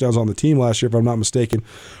end touchdowns on the team last year, if I'm not mistaken.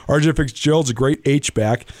 R.J. Fitzgerald's a great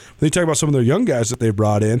H-back. When you talk about some of their young guys that they've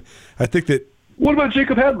brought in, I think that. What about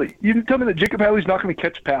Jacob Hadley? You didn't tell me that Jacob Hadley's not going to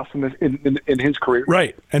catch a pass in his career.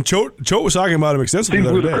 Right. And Choate was talking about him extensively Seems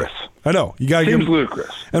the other ludicrous. day. I know. You got to give him. Ludicrous.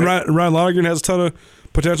 And Ryan Lonergan has a ton of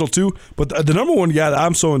potential too. But the number one guy that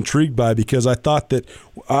I'm so intrigued by, because I thought that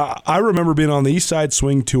I remember being on the East Side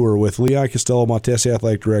Swing Tour with Leon Costello, Montana State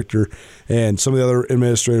Athletic Director, and some of the other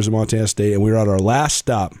administrators at Montana State, and we were at our last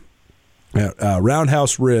stop at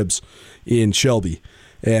Roundhouse Ribs in Shelby.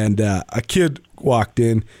 And a kid walked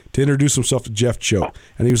in to introduce himself to Jeff Choate.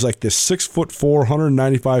 And he was like this 6'4",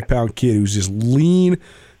 195-pound kid who was just lean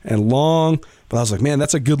and long. But I was like, man,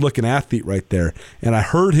 that's a good-looking athlete right there. And I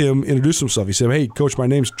heard him introduce himself. He said, hey, Coach, my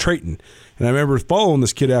name's Trayton. And I remember following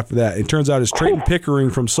this kid after that. It turns out it's Trayton Pickering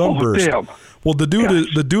from Sunburst. Damn. Well, the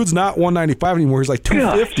dude's not 195 anymore. He's like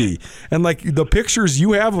 250. Gosh. And like the pictures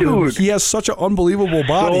you have of him, he has such an unbelievable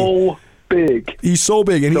body. So big. He's so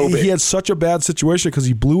big, and he had such a bad situation because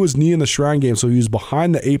he blew his knee in the Shrine game, so he was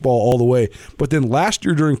behind the 8 ball all the way. But then last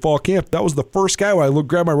year during fall camp, that was the first guy when I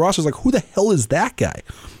grabbed my roster. I was like, who the hell is that guy?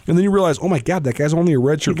 And then you realize, oh my God, that guy's only a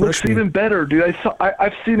redshirt freshman. He looks even better, dude.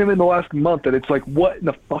 I've seen him in the last month, and it's like, what in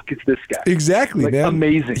the fuck is this guy? Exactly, like, man.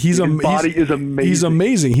 Amazing. His body is amazing. He's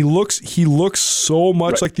amazing. He looks so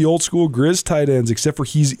much like the old school Grizz tight ends, except for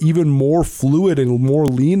he's even more fluid and more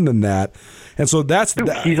lean than that. And so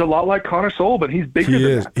he's a lot like Connor Sullivan. He's bigger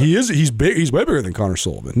than that. He is. He's big. He's way bigger than Connor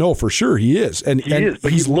Sullivan. No, for sure he is. And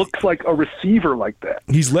but he looks like a receiver like that.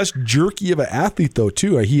 He's less jerky of an athlete though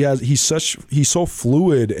too. He's so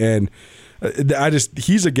fluid, and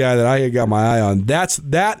he's a guy that I got my eye on. That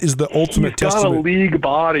is the ultimate testament. He's got a league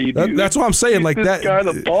body, dude. That's what I'm saying. Like that. Guy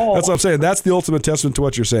the ball. That's what I'm saying. That's the ultimate testament to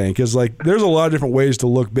what you're saying. Because like, there's a lot of different ways to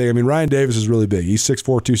look big. I mean, Ryan Davis is really big. He's 6'4",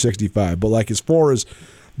 265. But like, as far as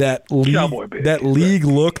that league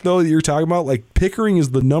look though that you're talking about, like Pickering is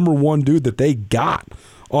the number one dude that they got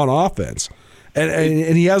on offense.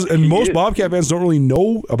 And he has, and most Bobcat fans don't really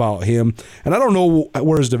know about him. And I don't know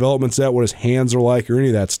where his development's at, what his hands are like, or any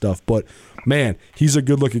of that stuff. But man, he's a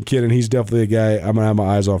good-looking kid, and he's definitely a guy I'm gonna have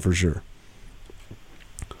my eyes on for sure.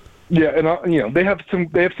 Yeah, and they have some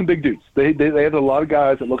big dudes. They have a lot of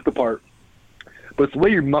guys that look the part. But it's the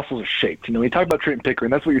way your muscles are shaped. You know, when you talk about Trayton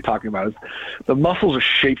Pickering, that's what you're talking about. Is the muscles are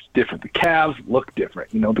shaped different. The calves look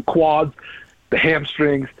different. You know, the quads, the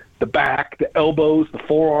hamstrings, the back, the elbows, the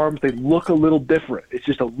forearms, they look a little different. It's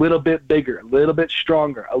just a little bit bigger, a little bit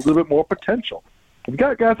stronger, a little bit more potential. If you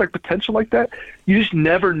got guys like potential like that, you just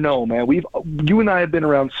never know, man. You and I have been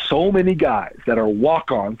around so many guys that are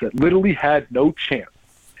walk-ons that literally had no chance,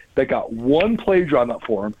 that got one play drawn up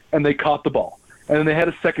for them, and they caught the ball. And then they had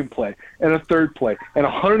a second play and a third play, and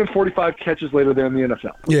 145 catches later they're in the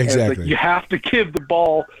NFL. Yeah, exactly. And it's like, you have to give the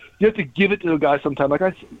ball. You have to give it to a guy sometime.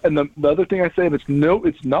 And the other thing I say, and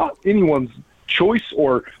it's not anyone's choice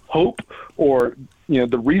or hope or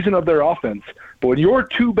the reason of their offense. But when your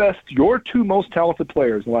two most talented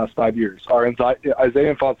players in the last 5 years are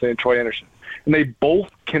Isaiah Fonse and Troy Anderson, and they both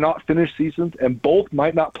cannot finish seasons, and both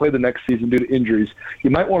might not play the next season due to injuries, you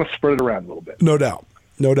might want to spread it around a little bit. No doubt.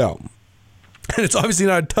 And it's obviously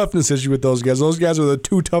not a toughness issue with those guys. Those guys are the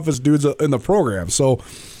two toughest dudes in the program. So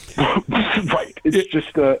Right. It's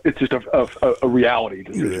just a reality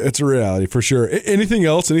decision. It's a reality for sure. Anything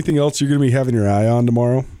else? Anything else you're going to be having your eye on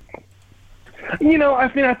tomorrow?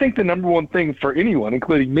 I think the number one thing for anyone,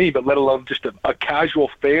 including me, but let alone just a casual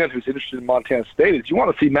fan who's interested in Montana State, is you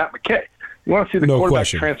want to see Matt McKay. You want to see the quarterback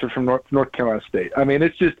transfer from North Carolina State. I mean,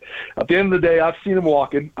 it's just, at the end of the day, I've seen him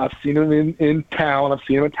walking. I've seen him in town. I've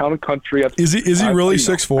seen him in town and country. Is he really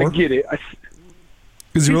 6'4"? I get it.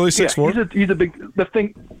 Is he really 6'4"? Yeah, he's a big – the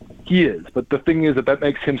thing – he is. But the thing is that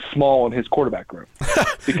makes him small in his quarterback room.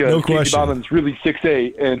 Because no question. Casey Bauman's really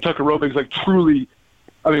 6'8", and Tucker Robig's like truly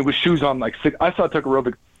 – I mean, with shoes on like 6 – I saw Tucker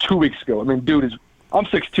Robig 2 weeks ago. I mean, dude is – I'm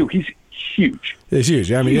 6'2". He's huge. He's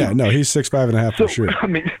huge. I mean, yeah, no, he's 6'5.5" for sure. I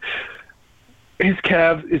mean – his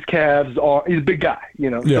calves are, he's a big guy,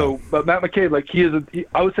 Yeah. So, but Matt McKay, like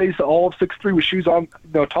I would say he's all of 6'3" with shoes on,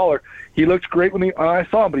 taller. He looked great when I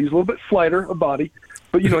saw him, but he's a little bit slighter of body.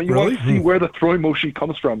 But, you want to see where the throwing motion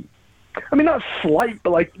comes from. I mean, not slight, but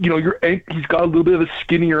like, he's got a little bit of a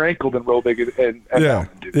skinnier ankle than Robig and Bauman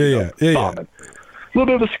do. Yeah. A little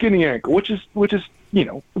bit of a skinny ankle, which is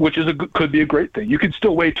could be a great thing. You could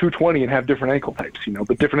still weigh 220 and have different ankle types,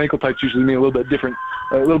 but different ankle types usually mean a little bit different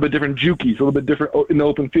jukies, a little bit different in the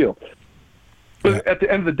open field. But at the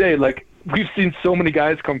end of the day, like, we've seen so many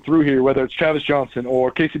guys come through here, whether it's Travis Johnson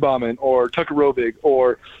or Casey Bauman or Tucker Robig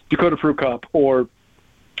or Dakota Prukop or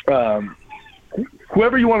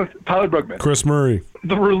whoever you want to, Tyler Brugman, Chris Murray.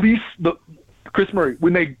 Chris Murray,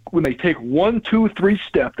 when they take 1, 2, 3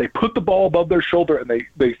 step, they put the ball above their shoulder and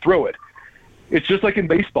they throw it. It's just like in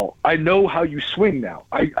baseball. I know how you swing now.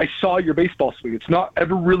 I saw your baseball swing. It's not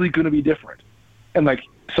ever really going to be different. And, like,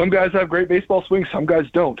 some guys have great baseball swings, some guys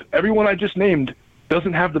don't. Everyone I just named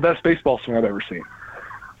doesn't have the best baseball swing I've ever seen.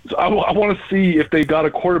 So I want to see if they got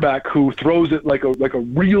a quarterback who throws it like a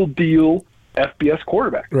real deal FBS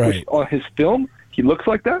quarterback. Right. Which on his film, he looks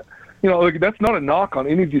like that. That's not a knock on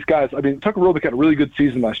any of these guys. I mean, Tucker Robig had a really good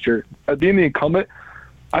season last year. Being the incumbent,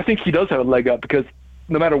 I think he does have a leg up because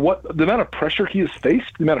no matter what, the amount of pressure he has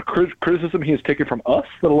faced, the amount of criticism he has taken from us,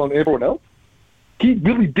 let alone everyone else, he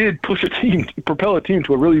really did propel a team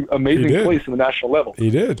to a really amazing place in the national level. He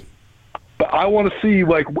did. But I want to see,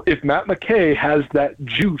 like, if Matt McKay has that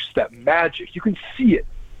juice, that magic. You can see it.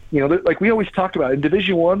 Like we always talked about in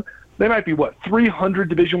Division I, there might be, 300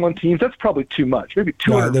 Division I teams? That's probably too much. Maybe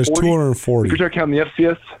 240. No, there's 240. If you're counting the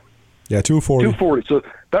FCS? Yeah, 240. 240. So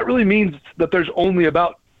that really means that there's only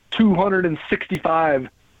about 265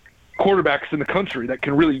 quarterbacks in the country that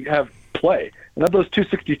can really have play. And of those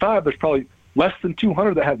 265, there's probably less than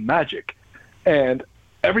 200 that have magic. And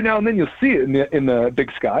every now and then you'll see it in the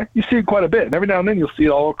Big Sky. You see it quite a bit. And every now and then you'll see it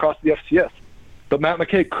all across the FCS. But Matt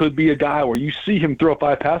McKay could be a guy where you see him throw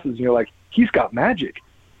 5 passes and you're like, he's got magic.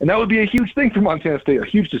 And that would be a huge thing for Montana State, a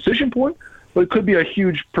huge decision point, but it could be a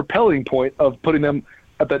huge propelling point of putting them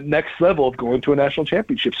at the next level of going to a national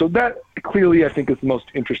championship. So that clearly I think is the most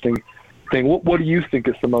interesting thing. What do you think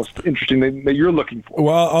is the most interesting thing that you're looking for?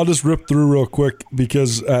 Well, I'll just rip through real quick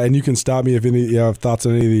because, and you can stop me if you have thoughts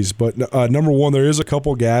on any of these, but number one, there is a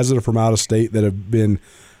couple guys that are from out of state that have been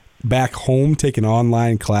back home taking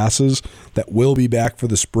online classes that will be back for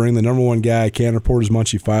the spring. The number one guy I can report is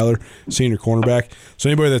Munchie Filer, senior cornerback. So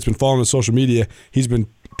anybody that's been following on social media, he's been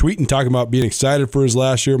tweeting, talking about being excited for his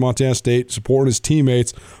last year at Montana State, supporting his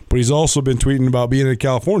teammates, but he's also been tweeting about being in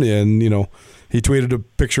California. And, he tweeted a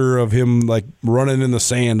picture of him like running in the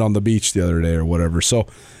sand on the beach the other day or whatever. So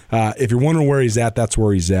if you're wondering where he's at, that's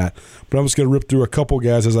where he's at. But I'm just going to rip through a couple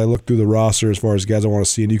guys as I look through the roster as far as guys I want to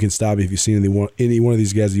see, and you can stop me if you've seen any one of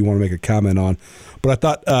these guys that you want to make a comment on. But I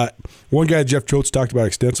thought one guy Jeff Choate talked about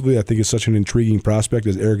extensively, I think is such an intriguing prospect,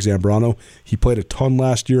 is Eric Zambrano. He played a ton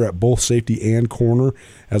last year at both safety and corner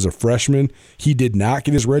as a freshman. He did not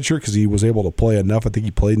get his red shirt because he was able to play enough. I think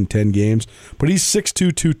he played in 10 games. But he's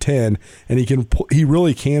 6'2", 210, and he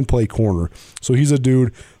really can play corner. So he's a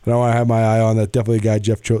dude that I want to have my eye on. That's definitely a guy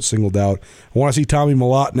Jeff Choate singled out. I want to see Tommy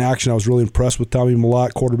Mellott in action. I was really impressed with Tommy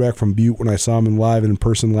Mellott, quarterback from Butte, when I saw him live and in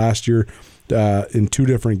person last year in 2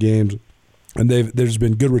 different games. And there's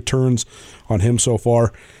been good returns on him so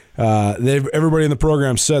far. Everybody in the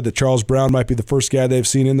program said that Charles Brown might be the first guy they've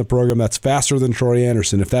seen in the program that's faster than Troy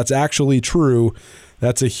Anderson. If that's actually true,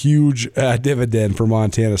 that's a huge dividend for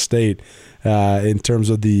Montana State in terms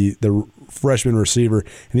of the freshman receiver.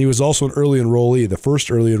 And he was also an early enrollee, the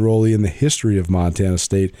first early enrollee in the history of Montana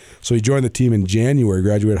State. So he joined the team in January,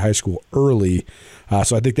 graduated high school early.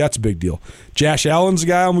 So I think that's a big deal. Josh Allen's a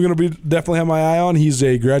guy I'm going to definitely have my eye on. He's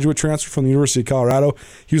a graduate transfer from the University of Colorado.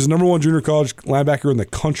 He was the number 1 junior college linebacker in the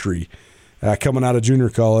country coming out of junior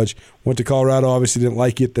college. Went to Colorado, obviously didn't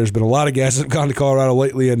like it. There's been a lot of guys that have gone to Colorado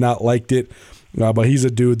lately and not liked it. But he's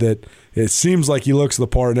a dude that it seems like he looks the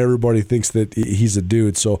part, and everybody thinks that he's a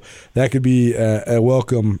dude. So that could be a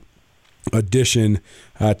welcome addition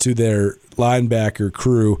to their linebacker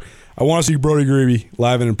crew. I want to see Brody Grebe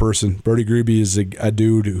live and in person. Brody Grebe is a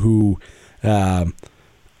dude who the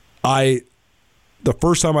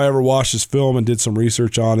first time I ever watched his film and did some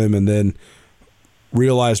research on him and then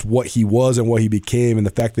realized what he was and what he became, and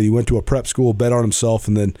the fact that he went to a prep school, bet on himself,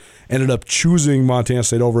 and then ended up choosing Montana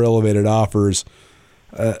State over elevated offers.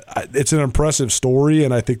 It's an impressive story,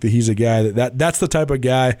 and I think that he's a guy that's the type of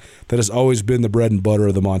guy that has always been the bread and butter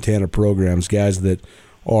of the Montana programs, guys that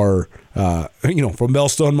are from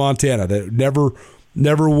Bellstone, Montana, that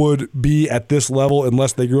never would be at this level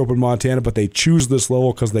unless they grew up in Montana, but they choose this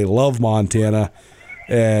level because they love Montana,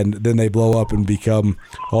 and then they blow up and become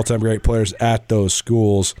all-time great players at those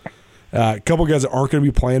schools. A couple guys that aren't going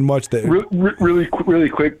to be playing much. That really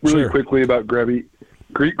quickly about Grebe.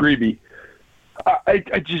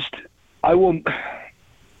 I will.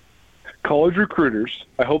 College recruiters,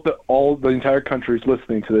 I hope that the entire country is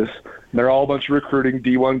listening to this. And they're all a bunch of recruiting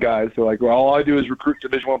D1 guys. They're like, well, all I do is recruit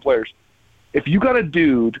Division I players. If you got a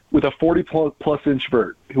dude with a 40-plus inch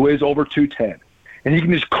vert who weighs over 210, and he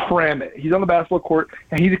can just cram it, he's on the basketball court,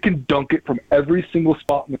 and he can dunk it from every single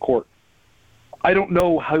spot in the court. I don't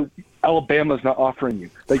know how Alabama's not offering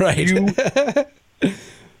you. Like, right.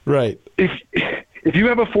 Right. If you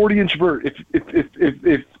have a 40-inch vert,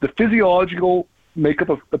 if the physiological makeup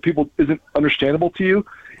of people isn't understandable to you,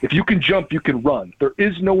 if you can jump, you can run. There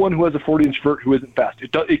is no one who has a 40-inch vert who isn't fast.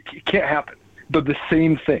 It can't happen. They're the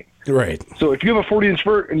same thing. Right. So if you have a 40-inch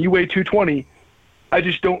vert and you weigh 220,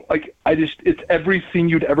 it's everything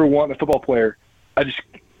you'd ever want in a football player. I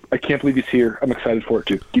can't believe he's here. I'm excited for it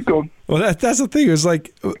too. Keep going. Well, that's the thing. It's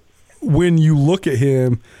like when you look at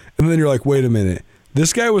him and then you're like, wait a minute.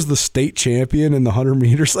 This guy was the state champion in the 100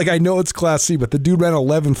 meters. Like, I know it's Class C, but the dude ran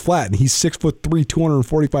 11 flat, and he's 6'3",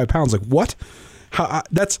 245 pounds. Like, what?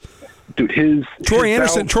 That's dude. Troy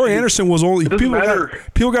Anderson. Troy Anderson was only people got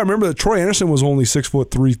to remember that Troy Anderson was only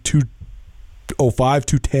 6'3", 205,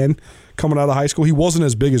 210 coming out of high school. He wasn't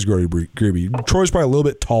as big as Brody Grebe. Troy's probably a little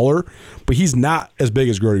bit taller, but he's not as big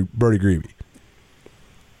as Brody Grebe.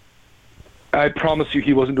 I promise you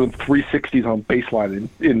he wasn't doing 360s on baseline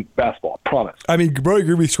in basketball. I promise. I mean, Brody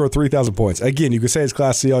Grebe scored 3,000 points. Again, you can say it's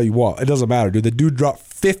Class C all you want. It doesn't matter, dude. The dude dropped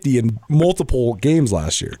 50 in multiple games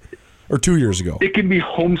last year or 2 years ago. It can be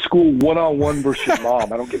homeschool one-on-one versus your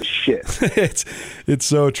mom. I don't give a shit. It's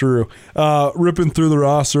so true. Ripping through the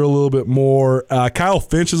roster a little bit more. Kyle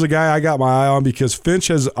Finch is a guy I got my eye on because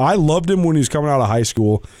I loved him when he was coming out of high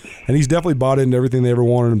school, and he's definitely bought into everything they ever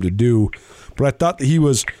wanted him to do. But I thought that he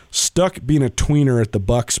was stuck being a tweener at the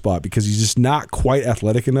Buck spot because he's just not quite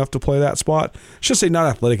athletic enough to play that spot. I should say not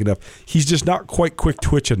athletic enough. He's just not quite quick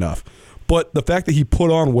twitch enough. But the fact that he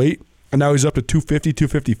put on weight and now he's up to 250,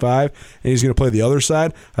 255, and he's going to play the other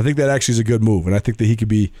side, I think that actually is a good move. And I think that he could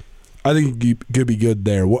be good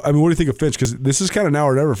there. I mean, what do you think of Finch? Because this is kind of now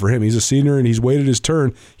or never for him. He's a senior and he's waited his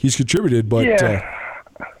turn. He's contributed, but yeah.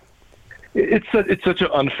 It's such an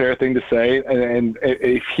unfair thing to say, and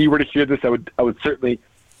if he were to hear this, I would certainly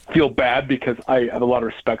feel bad because I have a lot of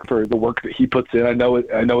respect for the work that he puts in. I know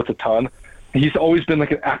it's a ton. He's always been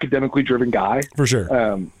like an academically driven guy, for sure.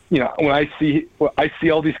 When I see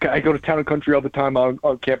all these guys, I go to Town and Country all the time on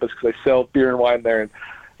campus because I sell beer and wine there,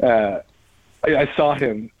 and I saw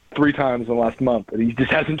him 3 times in the last month, and he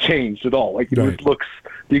just hasn't changed at all. Like he just looks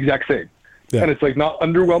the exact same. Yeah. And it's like not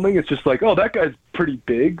underwhelming. It's just like, oh, that guy's pretty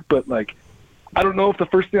big, but like, I don't know if the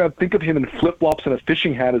first thing I'd think of him in flip-flops and a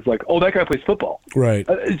fishing hat is like, oh, that guy plays football. Right.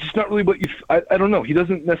 It's just not really what I don't know. He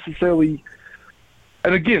doesn't necessarily.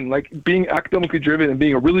 And again, like being academically driven and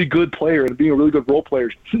being a really good player and being a really good role player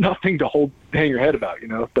is nothing to hang your head about, you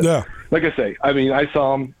know. But like I say, I mean, I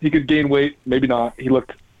saw him. He could gain weight, maybe not. He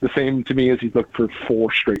looked the same to me as he's looked for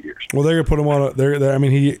 4 straight years. Well, they're going to put him on I mean,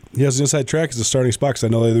 he has an inside track as a starting spot because I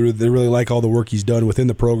know they really like all the work he's done within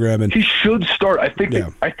the program. And he should start. I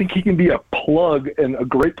think he can be a plug and a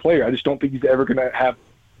great player. I just don't think he's ever going to have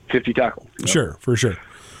 50 tackles. You know? Sure, for sure.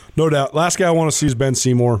 No doubt. Last guy I want to see is Ben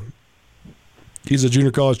Seymour. He's a junior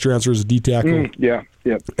college transfer as a D tackle. Yeah.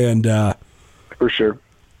 And for sure.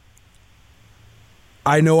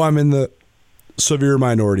 I know I'm in the severe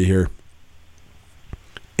minority here.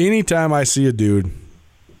 Anytime I see a dude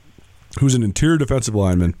who's an interior defensive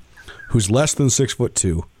lineman, who's less than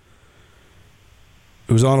 6'2",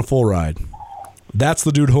 who's on a full ride, that's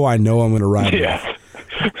the dude who I know I'm going to ride with.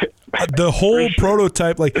 The whole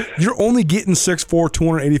prototype, like, you're only getting 6'4",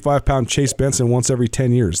 285-pound Chase Benson once every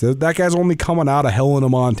 10 years. That guy's only coming out of Helena,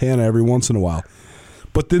 Montana every once in a while.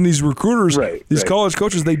 But then these recruiters, these college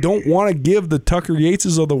coaches, they don't want to give the Tucker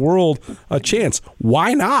Yateses of the world a chance.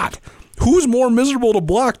 Why not? Who's more miserable to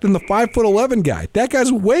block than the 5'11" guy? That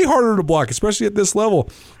guy's way harder to block, especially at this level.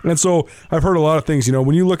 And so I've heard a lot of things. You know,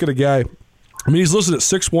 when you look at a guy, I mean, he's listed at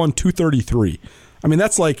 6'1", 233. I mean,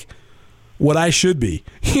 that's like what I should be.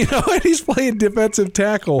 You know, and he's playing defensive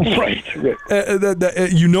tackle. Right.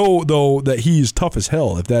 You know, though, that he's tough as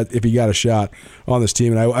hell if he got a shot on this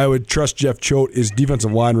team. And I would trust Jeff Choate. His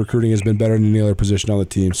defensive line recruiting has been better than any other position on the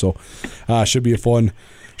team. So should be fun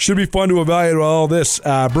to evaluate all this.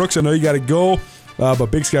 Brooks, I know you got to go, but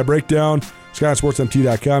Big Sky Breakdown,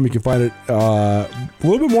 SkylineSportsMT.com. You can find it a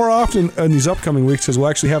little bit more often in these upcoming weeks because we'll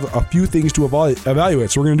actually have a few things to evaluate.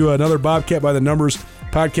 So we're going to do another Bobcat by the Numbers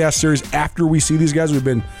podcast series after we see these guys.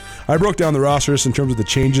 I broke down the rosters in terms of the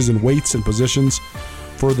changes in weights and positions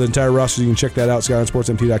for the entire roster. You can check that out,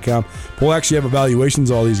 SkylineSportsMT.com. We'll actually have evaluations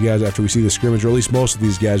of all these guys after we see the scrimmage, or at least most of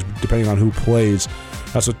these guys, depending on who plays.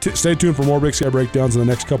 So stay tuned for more Big Sky Breakdowns in the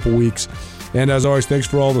next couple weeks. And as always, thanks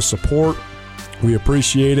for all the support. We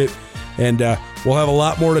appreciate it. And we'll have a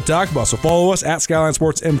lot more to talk about. So follow us at Skyline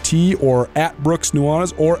Sports MT or at Brooks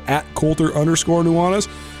Nuanez or at Coulter_Nuanez.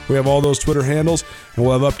 We have all those Twitter handles, and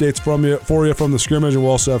we'll have updates for you from the scrimmage, and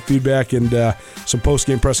we'll also have feedback and some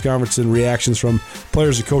post-game press conference and reactions from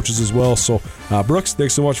players and coaches as well. So, Brooks,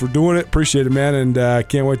 thanks so much for doing it. Appreciate it, man, and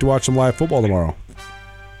can't wait to watch some live football tomorrow.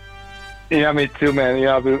 Yeah, me too, man.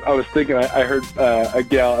 Yeah, I was thinking. I heard a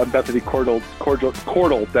gal, Bethany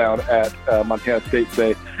Cordell down at Montana State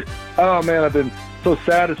say, "Oh man, I've been so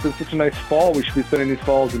sad. It's been such a nice fall. We should be spending these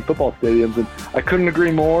falls in football stadiums." And I couldn't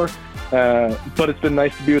agree more. But it's been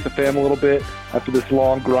nice to be with the fam a little bit after this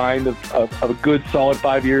long grind of a good solid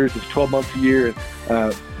 5 years. It's 12 months a year.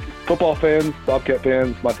 Football fans, Bobcat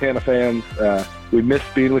fans, Montana fans, we miss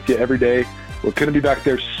being with you every day. We're going to be back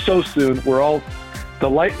there so soon. The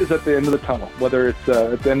light is at the end of the tunnel, whether it's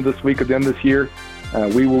at the end of this week or the end of this year.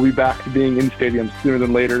 We will be back to being in stadiums sooner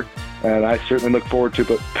than later, and I certainly look forward to it.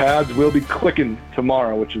 But pads will be clicking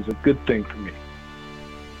tomorrow, which is a good thing for me.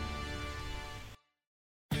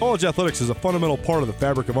 College athletics is a fundamental part of the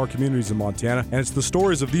fabric of our communities in Montana, and it's the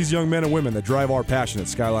stories of these young men and women that drive our passion at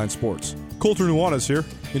Skyline Sports. Coulter Nuanez here.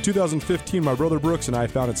 In 2015, my brother Brooks and I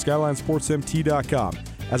founded SkylineSportsMT.com.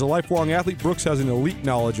 As a lifelong athlete, Brooks has an elite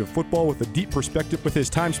knowledge of football with a deep perspective with his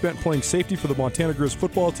time spent playing safety for the Montana Grizz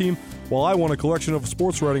football team, while I won a collection of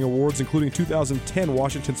sports writing awards, including 2010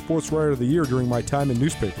 Washington Sports Writer of the Year during my time in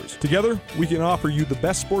newspapers. Together, we can offer you the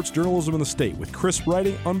best sports journalism in the state with crisp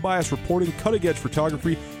writing, unbiased reporting, cutting-edge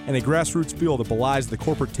photography, and a grassroots feel that belies the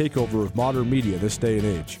corporate takeover of modern media this day and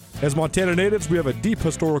age. As Montana natives, we have a deep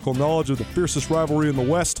historical knowledge of the fiercest rivalry in the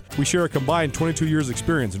West. We share a combined 22 years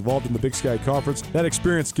experience involved in the Big Sky Conference. That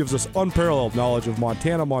experience gives us unparalleled knowledge of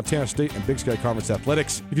Montana, Montana State, and Big Sky Conference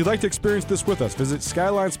athletics. If you'd like to experience this with us, visit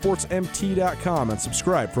SkylineSportsMT.com and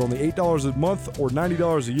subscribe for only $8 a month or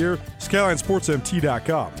 $90 a year.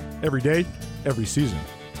 SkylineSportsMT.com. Every day, every season.